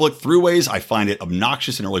public throughways. I find it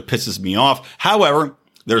obnoxious and it really pisses me off. However,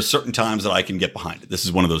 there are certain times that I can get behind it. This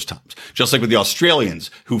is one of those times. Just like with the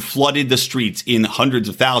Australians who flooded the streets in hundreds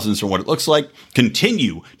of thousands from what it looks like,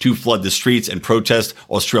 continue to flood the streets and protest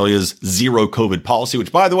Australia's zero COVID policy,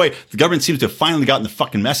 which, by the way, the government seems to have finally gotten the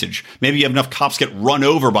fucking message. Maybe you have enough cops get run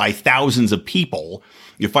over by thousands of people.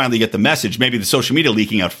 You finally get the message. Maybe the social media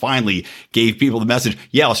leaking out finally gave people the message.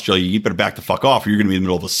 Yeah, Australia, you better back the fuck off or you're going to be in the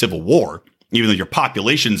middle of a civil war, even though your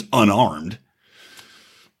population's unarmed.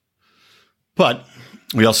 But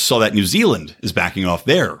we also saw that New Zealand is backing off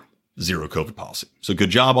their zero COVID policy. So good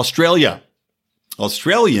job, Australia.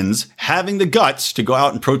 Australians having the guts to go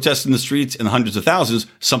out and protest in the streets in the hundreds of thousands,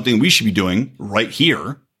 something we should be doing right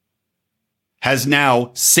here, has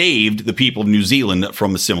now saved the people of New Zealand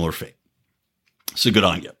from a similar fate. So good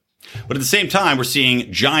on you. But at the same time, we're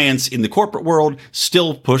seeing giants in the corporate world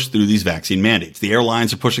still push through these vaccine mandates. The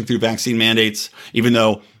airlines are pushing through vaccine mandates, even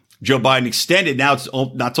though Joe Biden extended. Now it's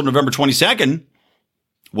not till November 22nd.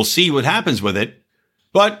 We'll see what happens with it.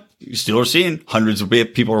 But you still are seeing hundreds of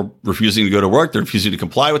people are refusing to go to work. They're refusing to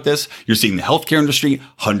comply with this. You're seeing the healthcare industry,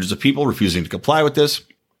 hundreds of people refusing to comply with this.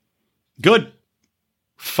 Good.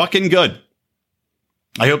 Fucking good.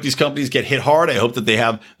 I hope these companies get hit hard. I hope that they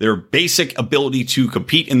have their basic ability to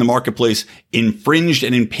compete in the marketplace infringed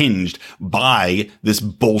and impinged by this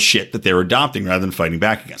bullshit that they're adopting rather than fighting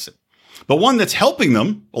back against it. But one that's helping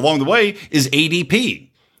them along the way is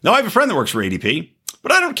ADP. Now, I have a friend that works for ADP,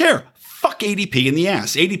 but I don't care. Fuck ADP in the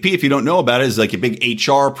ass. ADP, if you don't know about it, is like a big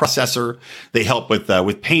HR processor. They help with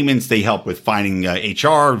payments. They help with finding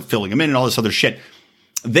HR, filling them in, and all this other shit.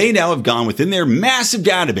 They now have gone within their massive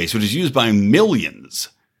database, which is used by millions.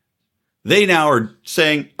 They now are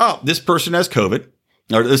saying, oh, this person has COVID,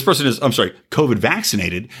 or this person is, COVID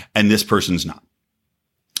vaccinated, and this person's not.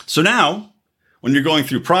 So now, when you're going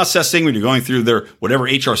through processing, when you're going through their whatever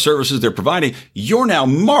HR services they're providing, you're now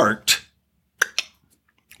marked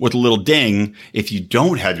with a little ding if you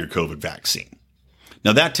don't have your COVID vaccine.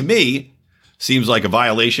 Now, that to me seems like a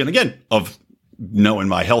violation, again, of knowing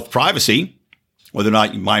my health privacy. Whether or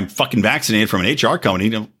not I'm fucking vaccinated from an HR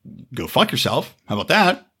company, go fuck yourself. How about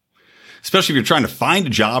that? Especially if you're trying to find a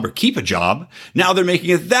job or keep a job. Now they're making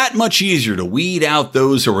it that much easier to weed out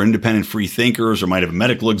those who are independent free thinkers or might have a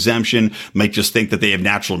medical exemption, might just think that they have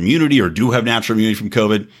natural immunity or do have natural immunity from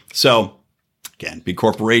COVID. So again, big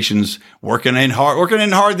corporations working in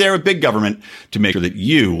hard there with big government to make sure that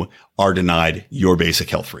you are denied your basic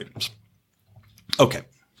health freedoms. Okay.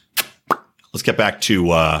 Let's get back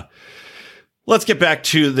to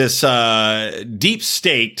this deep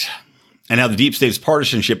state and how the deep state's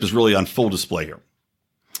partisanship is really on full display here.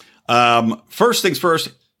 First things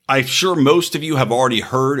first, I'm sure most of you have already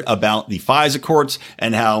heard about the FISA courts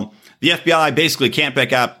and how the FBI basically can't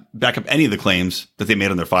back up any of the claims that they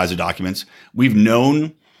made on their FISA documents. We've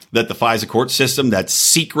known that the FISA court system, that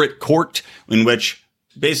secret court in which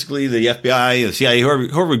basically the FBI, the CIA,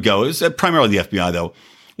 whoever would go, is primarily the FBI though,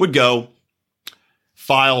 would go,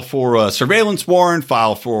 file for a surveillance warrant,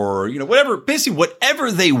 file for,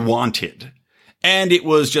 whatever they wanted. And it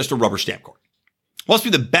was just a rubber stamp court. Must be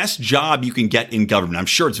the best job you can get in government. I'm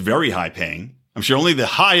sure it's very high paying. I'm sure only the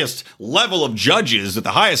highest level of judges at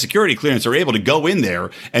the highest security clearance are able to go in there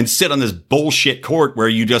and sit on this bullshit court where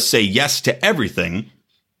you just say yes to everything.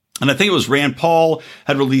 And I think it was Rand Paul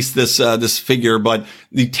had released this figure, but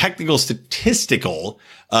the technical statistical,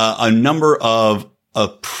 a number of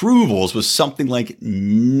approvals was something like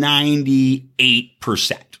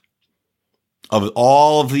 98%. Of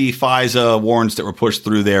all of the FISA warrants that were pushed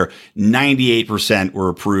through there, 98% were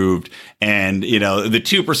approved. And, the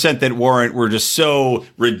 2% that weren't were just so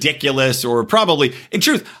ridiculous, or probably, in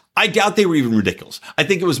truth, I doubt they were even ridiculous. I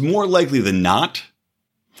think it was more likely than not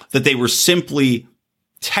that they were simply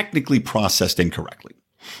technically processed incorrectly.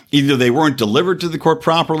 Either they weren't delivered to the court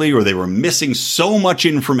properly, or they were missing so much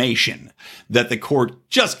information that the court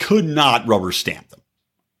just could not rubber stamp them.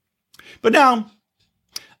 But now,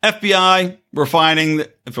 FBI, we're finding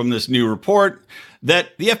from this new report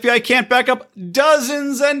that the FBI can't back up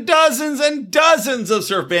dozens and dozens and dozens of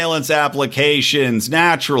surveillance applications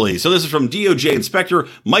naturally. So this is from DOJ Inspector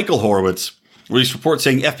Michael Horowitz, released report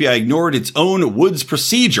saying FBI ignored its own Woods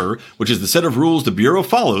procedure, which is the set of rules the Bureau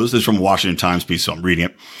follows. This is from a Washington Times piece, so I'm reading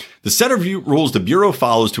it. The set of rules the Bureau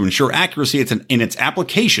follows to ensure accuracy in its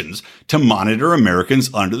applications to monitor Americans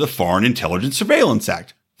under the Foreign Intelligence Surveillance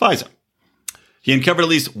Act, FISA. He uncovered at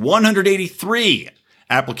least 183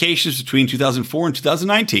 applications between 2004 and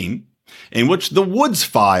 2019 in which the Woods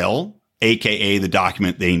file, aka the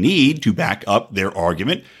document they need to back up their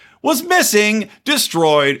argument, was missing,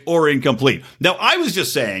 destroyed, or incomplete. Now, I was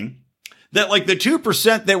just saying that like the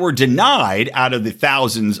 2% that were denied out of the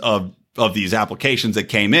thousands of these applications that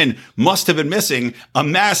came in must have been missing a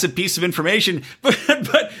massive piece of information, but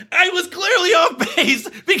I was clearly off base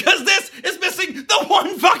because this is missing the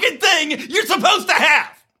one fucking thing you're supposed to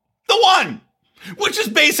have. The one, which is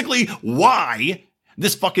basically why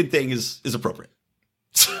this fucking thing is appropriate.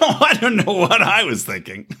 So I don't know what I was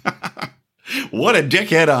thinking. What a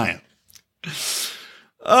dickhead I am.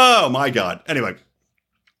 Oh my God. Anyway,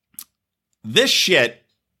 this shit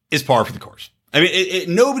is par for the course. I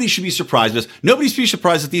mean, nobody should be surprised at this. Nobody should be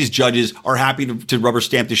surprised that these judges are happy to rubber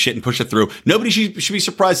stamp this shit and push it through. Nobody should be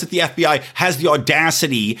surprised that the FBI has the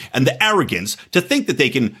audacity and the arrogance to think that they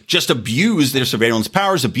can just abuse their surveillance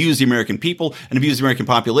powers, abuse the American people, and abuse the American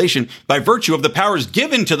population by virtue of the powers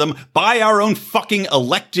given to them by our own fucking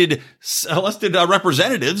elected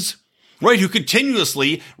representatives, right? Who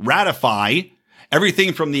continuously ratify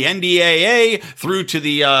everything from the NDAA through to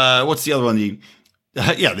the, what's the other one?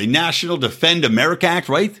 The National Defend America Act,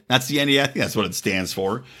 right? That's the NDA. I think that's what it stands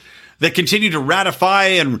for. That continue to ratify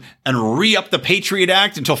and re-up the Patriot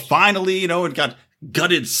Act until finally, it got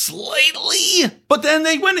gutted slightly. But then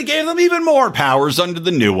they went and gave them even more powers under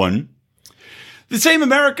the new one. The same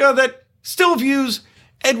America that still views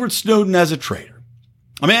Edward Snowden as a traitor.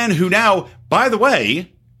 A man who now, by the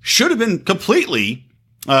way, should have been completely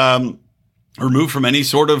removed from any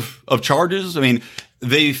sort of charges. I mean,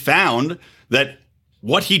 they found that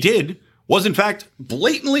what he did was, in fact,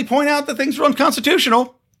 blatantly point out that things were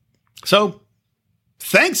unconstitutional. So,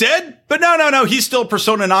 thanks, Ed. But no. He's still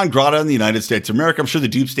persona non grata in the United States of America. I'm sure the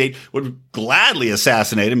deep state would gladly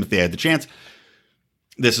assassinate him if they had the chance.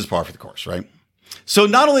 This is par for the course, right? So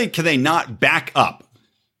not only can they not back up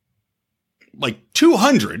like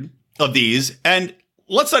 200 of these, and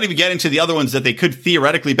let's not even get into the other ones that they could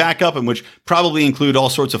theoretically back up, and which probably include all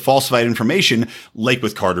sorts of falsified information, like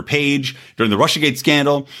with Carter Page during the Russiagate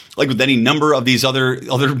scandal, like with any number of these other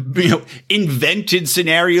invented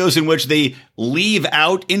scenarios in which they leave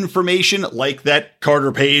out information, like that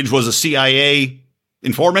Carter Page was a CIA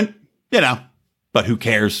informant, but who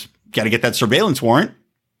cares? Got to get that surveillance warrant.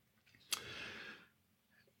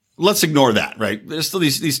 Let's ignore that, right? There's still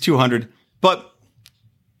these 200, but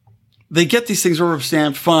they get these things rubber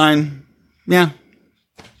stamped, fine. Yeah,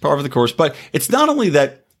 par for the course. But it's not only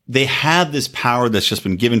that they have this power that's just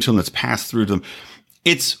been given to them, that's passed through to them.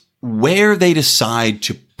 It's where they decide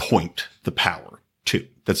to point the power to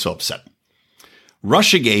that's so upsetting.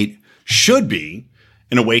 Russiagate should be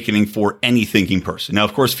an awakening for any thinking person. Now,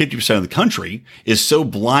 of course, 50% of the country is so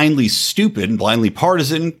blindly stupid and blindly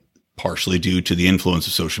partisan, partially due to the influence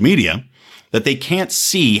of social media, that they can't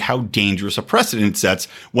see how dangerous a precedent sets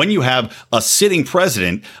when you have a sitting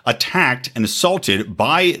president attacked and assaulted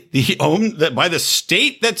by the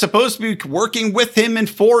state that's supposed to be working with him and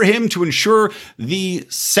for him to ensure the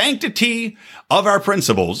sanctity of our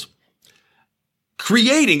principles,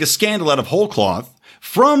 creating a scandal out of whole cloth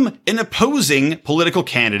from an opposing political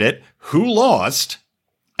candidate who lost,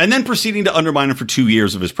 and then proceeding to undermine him for 2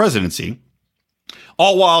 years of his presidency,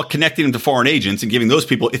 all while connecting them to foreign agents and giving those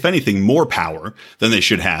people, if anything, more power than they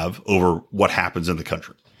should have over what happens in the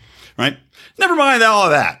country, right? Never mind all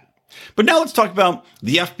of that. But now let's talk about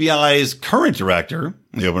the FBI's current director.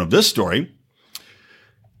 The open of this story.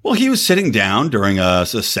 Well, he was sitting down during a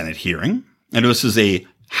Senate hearing, and this is a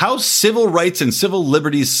House Civil Rights and Civil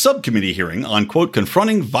Liberties Subcommittee hearing on, quote,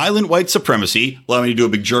 confronting violent white supremacy. Allow me to do a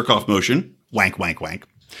big jerk-off motion. Wank, wank, wank.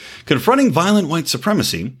 Confronting violent white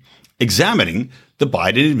supremacy, examining the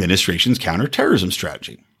Biden administration's counterterrorism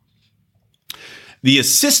strategy. The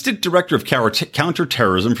Assistant Director of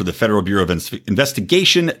Counterterrorism for the Federal Bureau of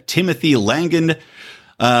Investigation, Timothy Langan,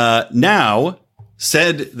 now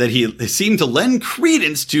said that he seemed to lend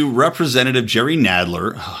credence to Representative Jerry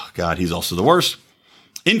Nadler. Oh, God, he's also the worst.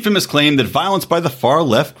 Infamous claim that violence by the far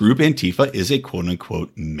left group Antifa is a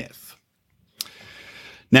quote-unquote myth.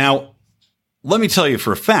 Now, let me tell you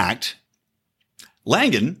for a fact,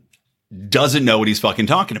 Langan doesn't know what he's fucking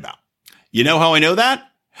talking about. You know how I know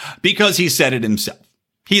that? Because he said it himself.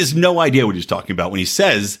 He has no idea what he's talking about when he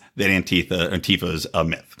says that Antifa is a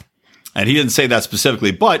myth. And he didn't say that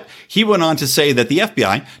specifically, but he went on to say that the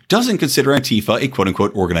FBI doesn't consider Antifa a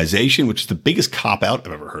quote-unquote organization, which is the biggest cop-out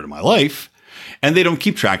I've ever heard in my life, and they don't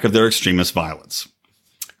keep track of their extremist violence.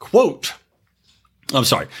 Quote, I'm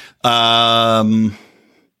sorry, I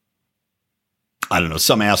don't know,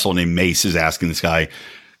 some asshole named Mace is asking this guy,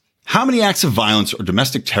 how many acts of violence or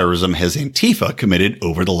domestic terrorism has Antifa committed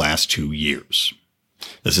over the last 2 years?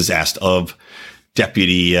 This is asked of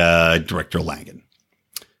Deputy Director Langan.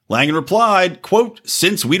 Langan replied, quote,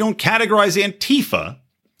 since we don't categorize Antifa,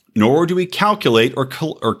 nor do we calculate or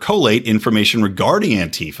collate information regarding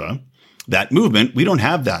Antifa, that movement, we don't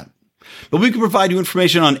have that. But we can provide you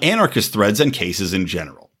information on anarchist threads and cases in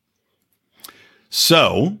general.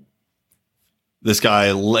 So this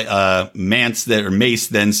guy, Mace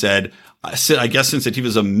then said, I guess since Antifa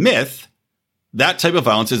is a myth, that type of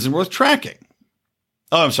violence isn't worth tracking.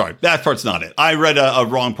 Oh, I'm sorry. That part's not it. I read a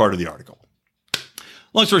wrong part of the article.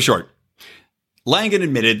 Long story short, Langan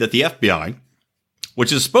admitted that the FBI,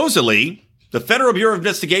 which is supposedly the Federal Bureau of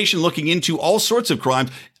Investigation looking into all sorts of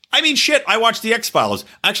crimes. I mean, shit, I watched the X-Files.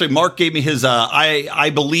 Actually, Mark gave me his I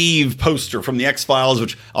Believe poster from the X-Files,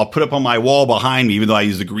 which I'll put up on my wall behind me, even though I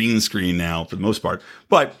use the green screen now for the most part.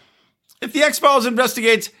 But if the X-Files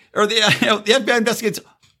investigates, or the FBI investigates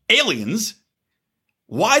aliens,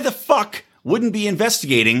 why the fuck wouldn't be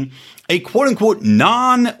investigating a quote-unquote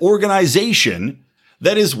non-organization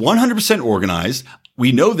that is 100% organized?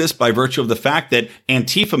 We know this by virtue of the fact that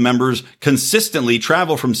Antifa members consistently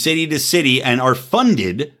travel from city to city and are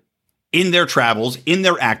funded in their travels, in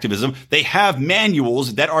their activism. They have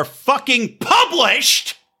manuals that are fucking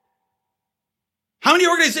published. How many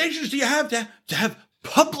organizations do you have to have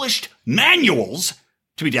published manuals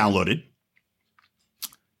to be downloaded?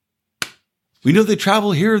 We know they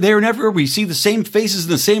travel here, there, and everywhere. We see the same faces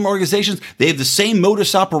in the same organizations. They have the same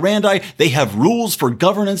modus operandi. They have rules for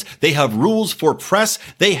governance. They have rules for press.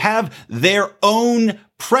 They have their own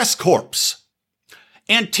press corps.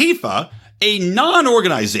 Antifa, a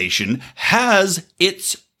non-organization, has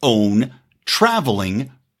its own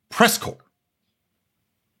traveling press corps.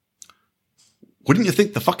 Wouldn't you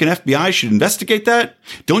think the fucking FBI should investigate that?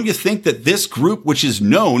 Don't you think that this group, which is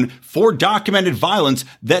known for documented violence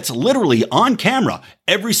that's literally on camera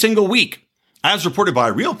every single week, as reported by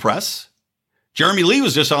Real Press, Jeremy Lee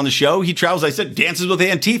was just on the show. He travels, I said, dances with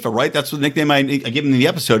Antifa, right? That's the nickname I gave him in the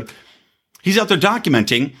episode. He's out there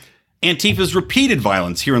documenting Antifa's repeated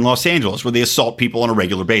violence here in Los Angeles, where they assault people on a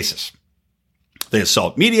regular basis. They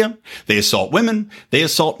assault media. They assault women. They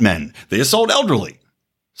assault men. They assault elderly.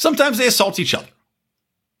 Sometimes they assault each other.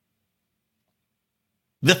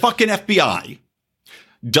 The fucking FBI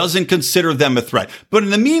doesn't consider them a threat. But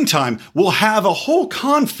in the meantime, we'll have a whole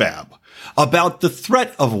confab about the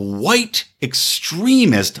threat of white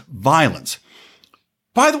extremist violence.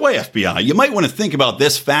 By the way, FBI, you might want to think about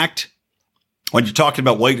this fact when you're talking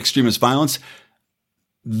about white extremist violence.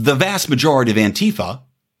 The vast majority of Antifa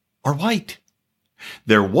are white.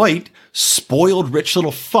 They're white, spoiled, rich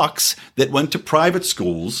little fucks that went to private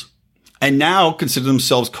schools and now consider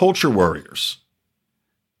themselves culture warriors.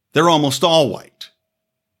 They're almost all white.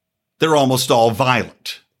 They're almost all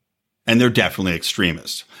violent. And they're definitely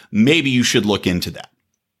extremists. Maybe you should look into that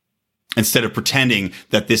instead of pretending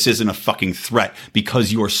that this isn't a fucking threat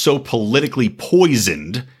because you are so politically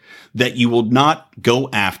poisoned that you will not go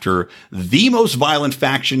after the most violent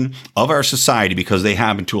faction of our society because they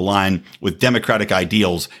happen to align with democratic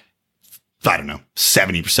ideals. I don't know,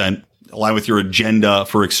 70% align with your agenda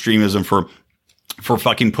for extremism, for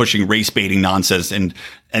fucking pushing race baiting nonsense and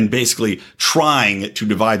basically trying to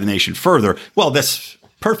divide the nation further. Well, that's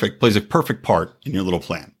perfect, plays a perfect part in your little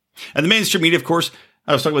plan. And the mainstream media, of course,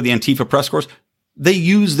 I was talking about the Antifa press corps. They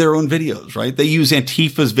use their own videos, right? They use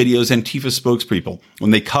Antifa's videos, Antifa spokespeople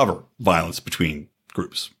when they cover violence between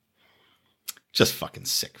groups. Just fucking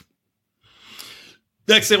sick.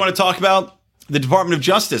 Next, they want to talk about the Department of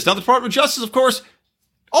Justice. Now, the Department of Justice, of course,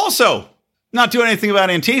 also not doing anything about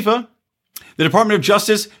Antifa. The Department of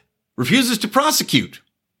Justice refuses to prosecute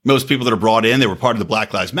most people that are brought in. They were part of the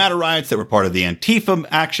Black Lives Matter riots. They were part of the Antifa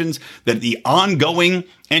actions, that the ongoing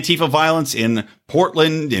Antifa violence in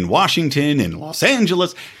Portland, in Washington, in Los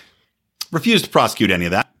Angeles, refused to prosecute any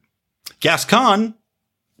of that. Gascon,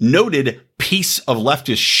 noted piece of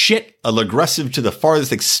leftist shit, a aggressive to the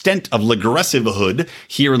farthest extent of aggressivehood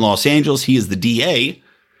here in Los Angeles. He is the DA,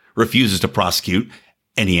 refuses to prosecute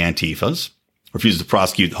any Antifas. Refuses to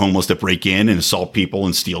prosecute homeless that break in and assault people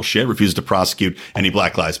and steal shit. Refuses to prosecute any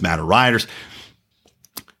Black Lives Matter rioters.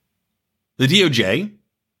 The DOJ,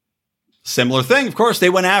 similar thing. Of course, they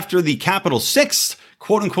went after the Capitol 6,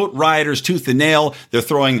 quote unquote, rioters tooth and nail. They're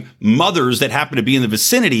throwing mothers that happen to be in the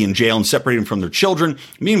vicinity in jail and separating them from their children.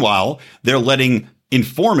 Meanwhile, they're letting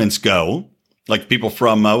informants go, like people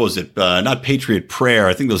from, not Patriot Prayer.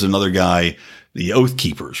 I think there was another guy, the Oath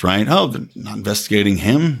Keepers, right? Oh, they're not investigating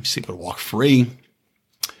him. He's able to walk free.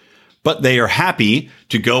 But they are happy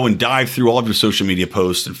to go and dive through all of your social media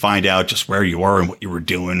posts and find out just where you are and what you were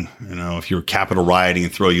doing. You know, if you're Capitol rioting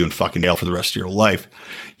and throw you in fucking jail for the rest of your life,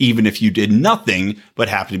 even if you did nothing but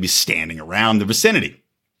happen to be standing around the vicinity.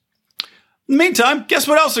 In the meantime, guess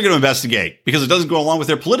what else they're going to investigate? Because it doesn't go along with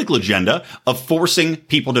their political agenda of forcing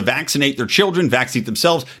people to vaccinate their children, vaccinate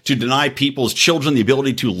themselves, to deny people's children the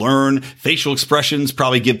ability to learn facial expressions,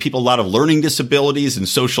 probably give people a lot of learning disabilities and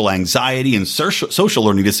social anxiety and social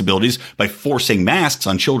learning disabilities by forcing masks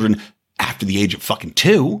on children after the age of fucking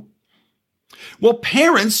 2. Well,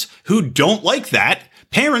 parents who don't like that,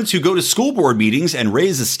 parents who go to school board meetings and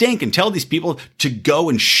raise a stink and tell these people to go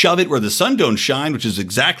and shove it where the sun don't shine, which is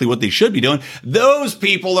exactly what they should be doing, those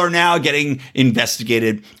people are now getting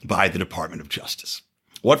investigated by the Department of Justice.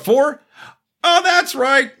 What for? Oh, that's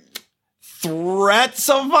right. Threats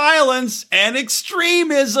of violence and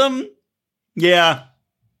extremism. Yeah,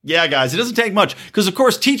 guys, it doesn't take much because, of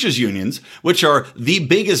course, teachers' unions, which are the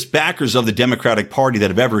biggest backers of the Democratic Party that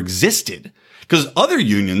have ever existed, because other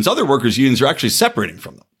unions, other workers' unions are actually separating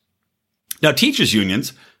from them. Now, teachers'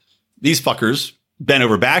 unions, these fuckers bent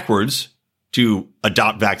over backwards to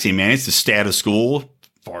adopt vaccine mandates, to stay out of school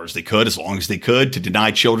as far as they could, as long as they could, to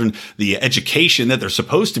deny children the education that they're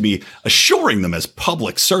supposed to be assuring them as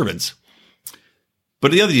public servants.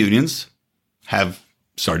 But the other unions have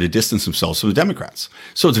started to distance themselves from the Democrats.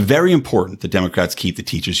 So it's very important that Democrats keep the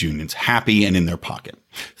teachers' unions happy and in their pocket.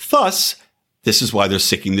 Thus, this is why they're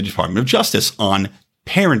sicking the Department of Justice on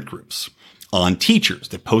parent groups, on teachers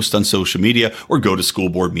that post on social media or go to school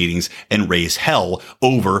board meetings and raise hell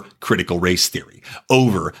over critical race theory,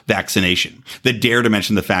 over vaccination, that dare to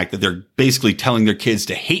mention the fact that they're basically telling their kids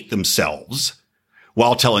to hate themselves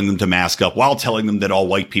while telling them to mask up, while telling them that all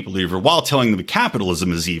white people are evil, while telling them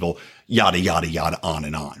capitalism is evil, yada, yada, yada, on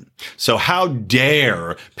and on. So how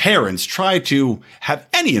dare parents try to have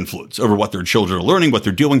any influence over what their children are learning, what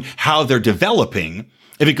they're doing, how they're developing,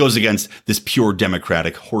 if it goes against this pure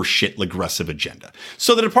democratic horseshit aggressive agenda.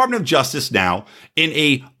 So the Department of Justice now, in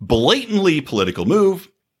a blatantly political move,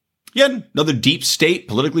 yet another deep state,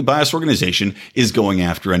 politically biased organization, is going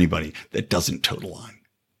after anybody that doesn't toe the line.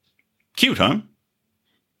 Cute, huh?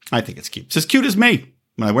 I think it's cute. It's as cute as me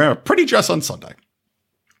when I wear a pretty dress on Sunday.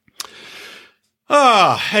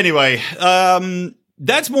 Anyway,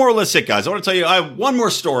 that's more or less it, guys. I want to tell you, I have one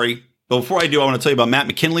more story. But before I do, I want to tell you about Matt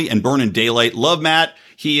McKinley and Burnin' Daylight. Love Matt.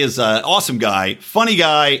 He is an awesome guy, funny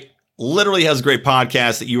guy, literally has a great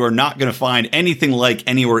podcast that you are not going to find anything like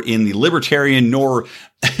anywhere in the libertarian nor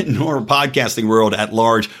podcasting world at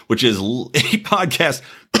large, which is a podcast,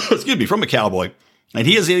 excuse me, from a cowboy. And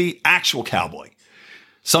he is an actual cowboy.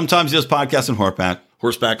 Sometimes he does podcasts on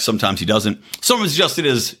horseback. Sometimes he doesn't. Sometimes just in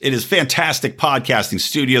his fantastic podcasting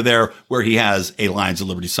studio there where he has a Lions of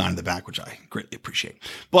Liberty sign in the back, which I greatly appreciate.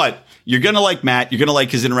 But you're going to like Matt. You're going to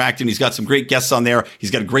like his interacting. He's got some great guests on there.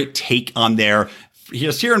 He's got a great take on there.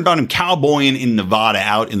 Just hearing about him cowboying in Nevada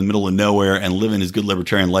out in the middle of nowhere and living his good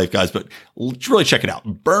libertarian life, guys. But really check it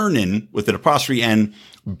out. Burnin' with an apostrophe N,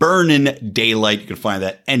 Burnin' Daylight. You can find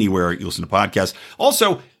that anywhere you listen to podcasts.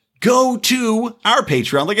 Also, go to our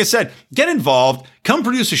Patreon. Like I said, get involved. Come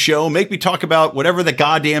produce a show. Make me talk about whatever the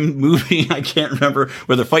goddamn movie, I can't remember,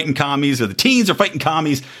 where they're fighting commies or the teens are fighting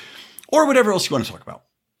commies or whatever else you want to talk about.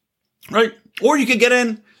 Right? Or you can get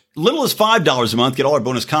in little as $5 a month, get all our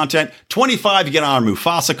bonus content. $25, you get on our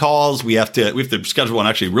Mufasa calls. We have to schedule one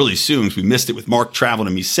actually really soon because we missed it with Mark traveling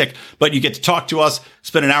and me sick. But you get to talk to us,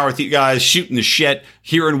 spend an hour with you guys, shooting the shit,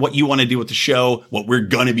 hearing what you want to do with the show, what we're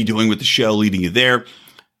going to be doing with the show, leading you there.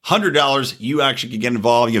 $100, you actually can get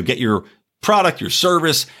involved. You'll get your product, your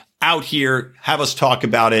service out here, have us talk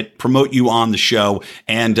about it, promote you on the show.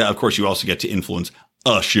 And of course, you also get to influence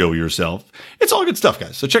a show yourself. It's all good stuff,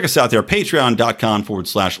 guys. So check us out there,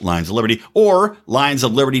 patreon.com/Lions of Liberty or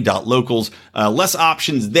lionsofliberty.locals. Less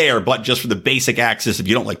options there, but just for the basic access. If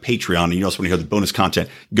you don't like Patreon and you also want to hear the bonus content,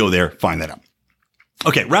 go there, find that out.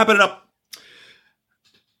 Okay, wrapping it up.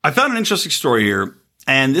 I found an interesting story here.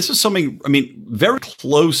 And this is something, very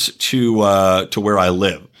close to where I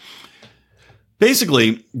live.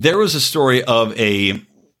 Basically, there was a story of a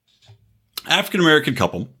African-American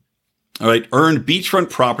couple, all right, earned beachfront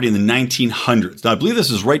property in the 1900s. Now, I believe this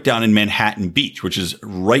is right down in Manhattan Beach, which is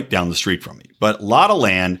right down the street from me. But a lot of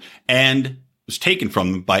land and was taken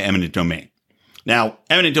from them by eminent domain. Now,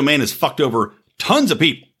 eminent domain has fucked over tons of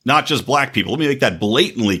people, not just black people. Let me make that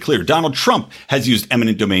blatantly clear. Donald Trump has used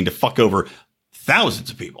eminent domain to fuck over thousands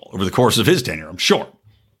of people over the course of his tenure, I'm sure,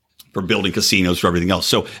 for building casinos, for everything else.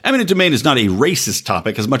 So eminent domain is not a racist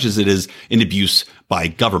topic as much as it is an abuse by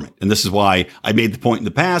government. And this is why I made the point in the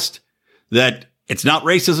past that it's not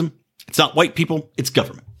racism, it's not white people, it's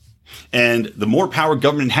government. And the more power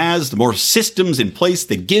government has, the more systems in place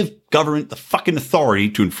that give government the fucking authority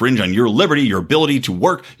to infringe on your liberty, your ability to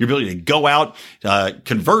work, your ability to go out,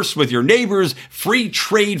 converse with your neighbors, free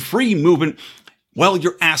trade, free movement. Well,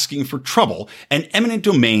 you're asking for trouble. And eminent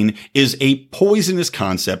domain is a poisonous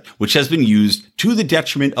concept which has been used to the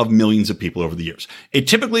detriment of millions of people over the years. It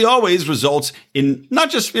typically always results in not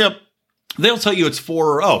just, they'll tell you it's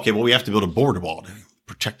for, we have to build a border wall to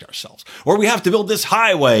protect ourselves. Or we have to build this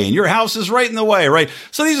highway and your house is right in the way, right?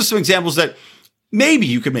 So these are some examples that maybe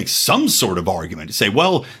you could make some sort of argument to say,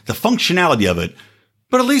 well, the functionality of it,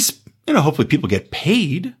 but at least, hopefully people get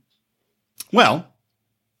paid. Well,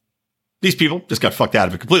 these people just got fucked out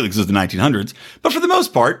of it completely because it was the 1900s. But for the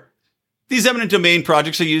most part, these eminent domain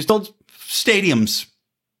projects are used to build stadiums,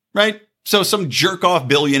 right? So some jerk-off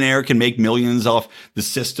billionaire can make millions off the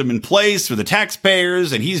system in place for the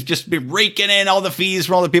taxpayers, and he's just been raking in all the fees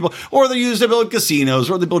from all the people, or they're used to build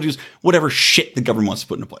casinos, or they use whatever shit the government wants to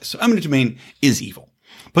put into place. So eminent domain is evil.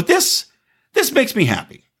 But this makes me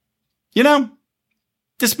happy.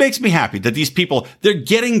 This makes me happy that these people, they're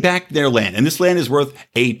getting back their land. And this land is worth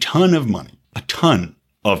a ton of money.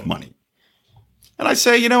 And I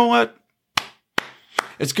say, you know what?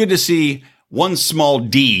 It's good to see one small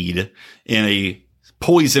deed in a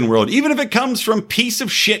poison world, even if it comes from piece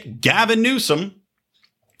of shit Gavin Newsom.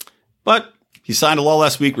 But he signed a law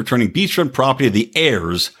last week returning beachfront property to the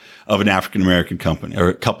heirs of an African-American company or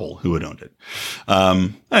a couple who had owned it.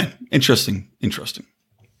 Interesting.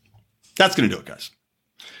 that's going to do it, guys.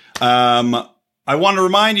 I want to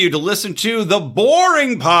remind you to listen to the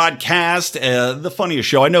Boring Podcast, the funniest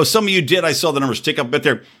show. I know some of you did. I saw the numbers tick up a bit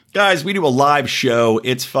there. Guys, we do a live show.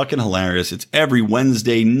 It's fucking hilarious. It's every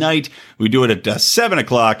Wednesday night. We do it at 7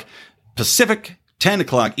 o'clock Pacific, 10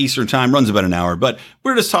 o'clock Eastern time. Runs about an hour. But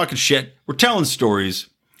we're just talking shit. We're telling stories.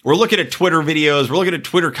 We're looking at Twitter videos. We're looking at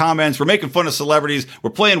Twitter comments. We're making fun of celebrities. We're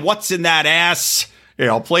playing What's in That Ass.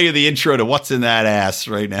 Here, I'll play you the intro to What's in That Ass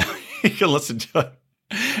right now. You can listen to it.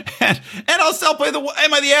 And I'll play the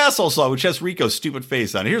Am I the Asshole song, which has Rico's stupid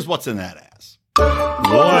face on it. Here's What's in That Ass.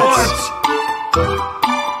 What's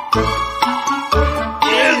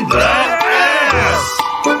in that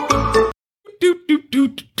ass?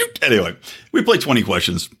 Anyway, we play 20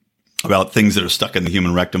 questions about things that are stuck in the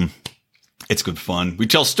human rectum. It's good fun. We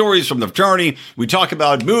tell stories from the fraternity. We talk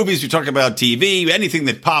about movies. We talk about TV, anything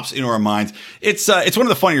that pops into our minds. It's one of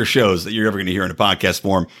the funnier shows that you're ever going to hear in a podcast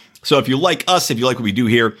form. So if you like us, if you like what we do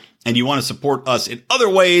here, and you want to support us in other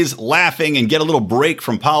ways, laughing and get a little break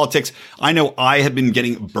from politics, I know I have been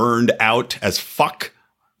getting burned out as fuck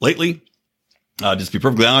lately. Just to be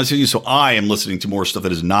perfectly honest with you, so I am listening to more stuff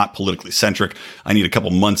that is not politically centric. I need a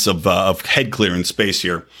couple months of head clearing space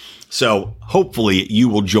here. So hopefully you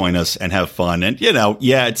will join us and have fun. And,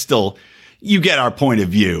 it's still, you get our point of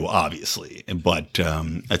view, obviously, but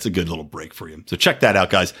that's a good little break for you. So check that out,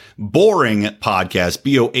 guys. Boring Podcast,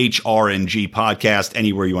 BOHRNG Podcast,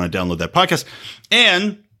 anywhere you want to download that podcast.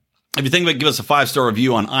 And if you think about it, give us a 5-star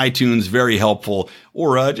review on iTunes, very helpful,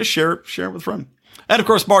 or just share it with a friend. And of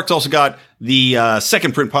course, Mark's also got the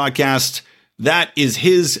Second Print Podcast. That is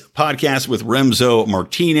his podcast with Remzo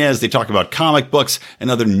Martinez. They talk about comic books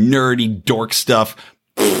and other nerdy dork stuff.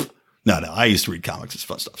 No, I used to read comics. It's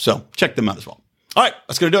fun stuff. So check them out as well. All right,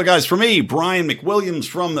 that's going to do it, guys. For me, Brian McWilliams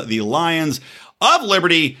from the Lions of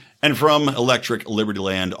Liberty and from Electric Liberty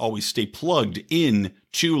Land. Always stay plugged in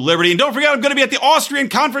to Liberty. And don't forget, I'm going to be at the Austrian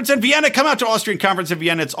Conference in Vienna. Come out to Austrian Conference in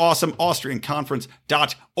Vienna. It's awesome.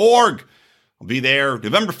 AustrianConference.org. I'll be there.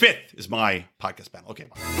 November 5th is my podcast panel. Okay,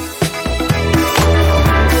 bye.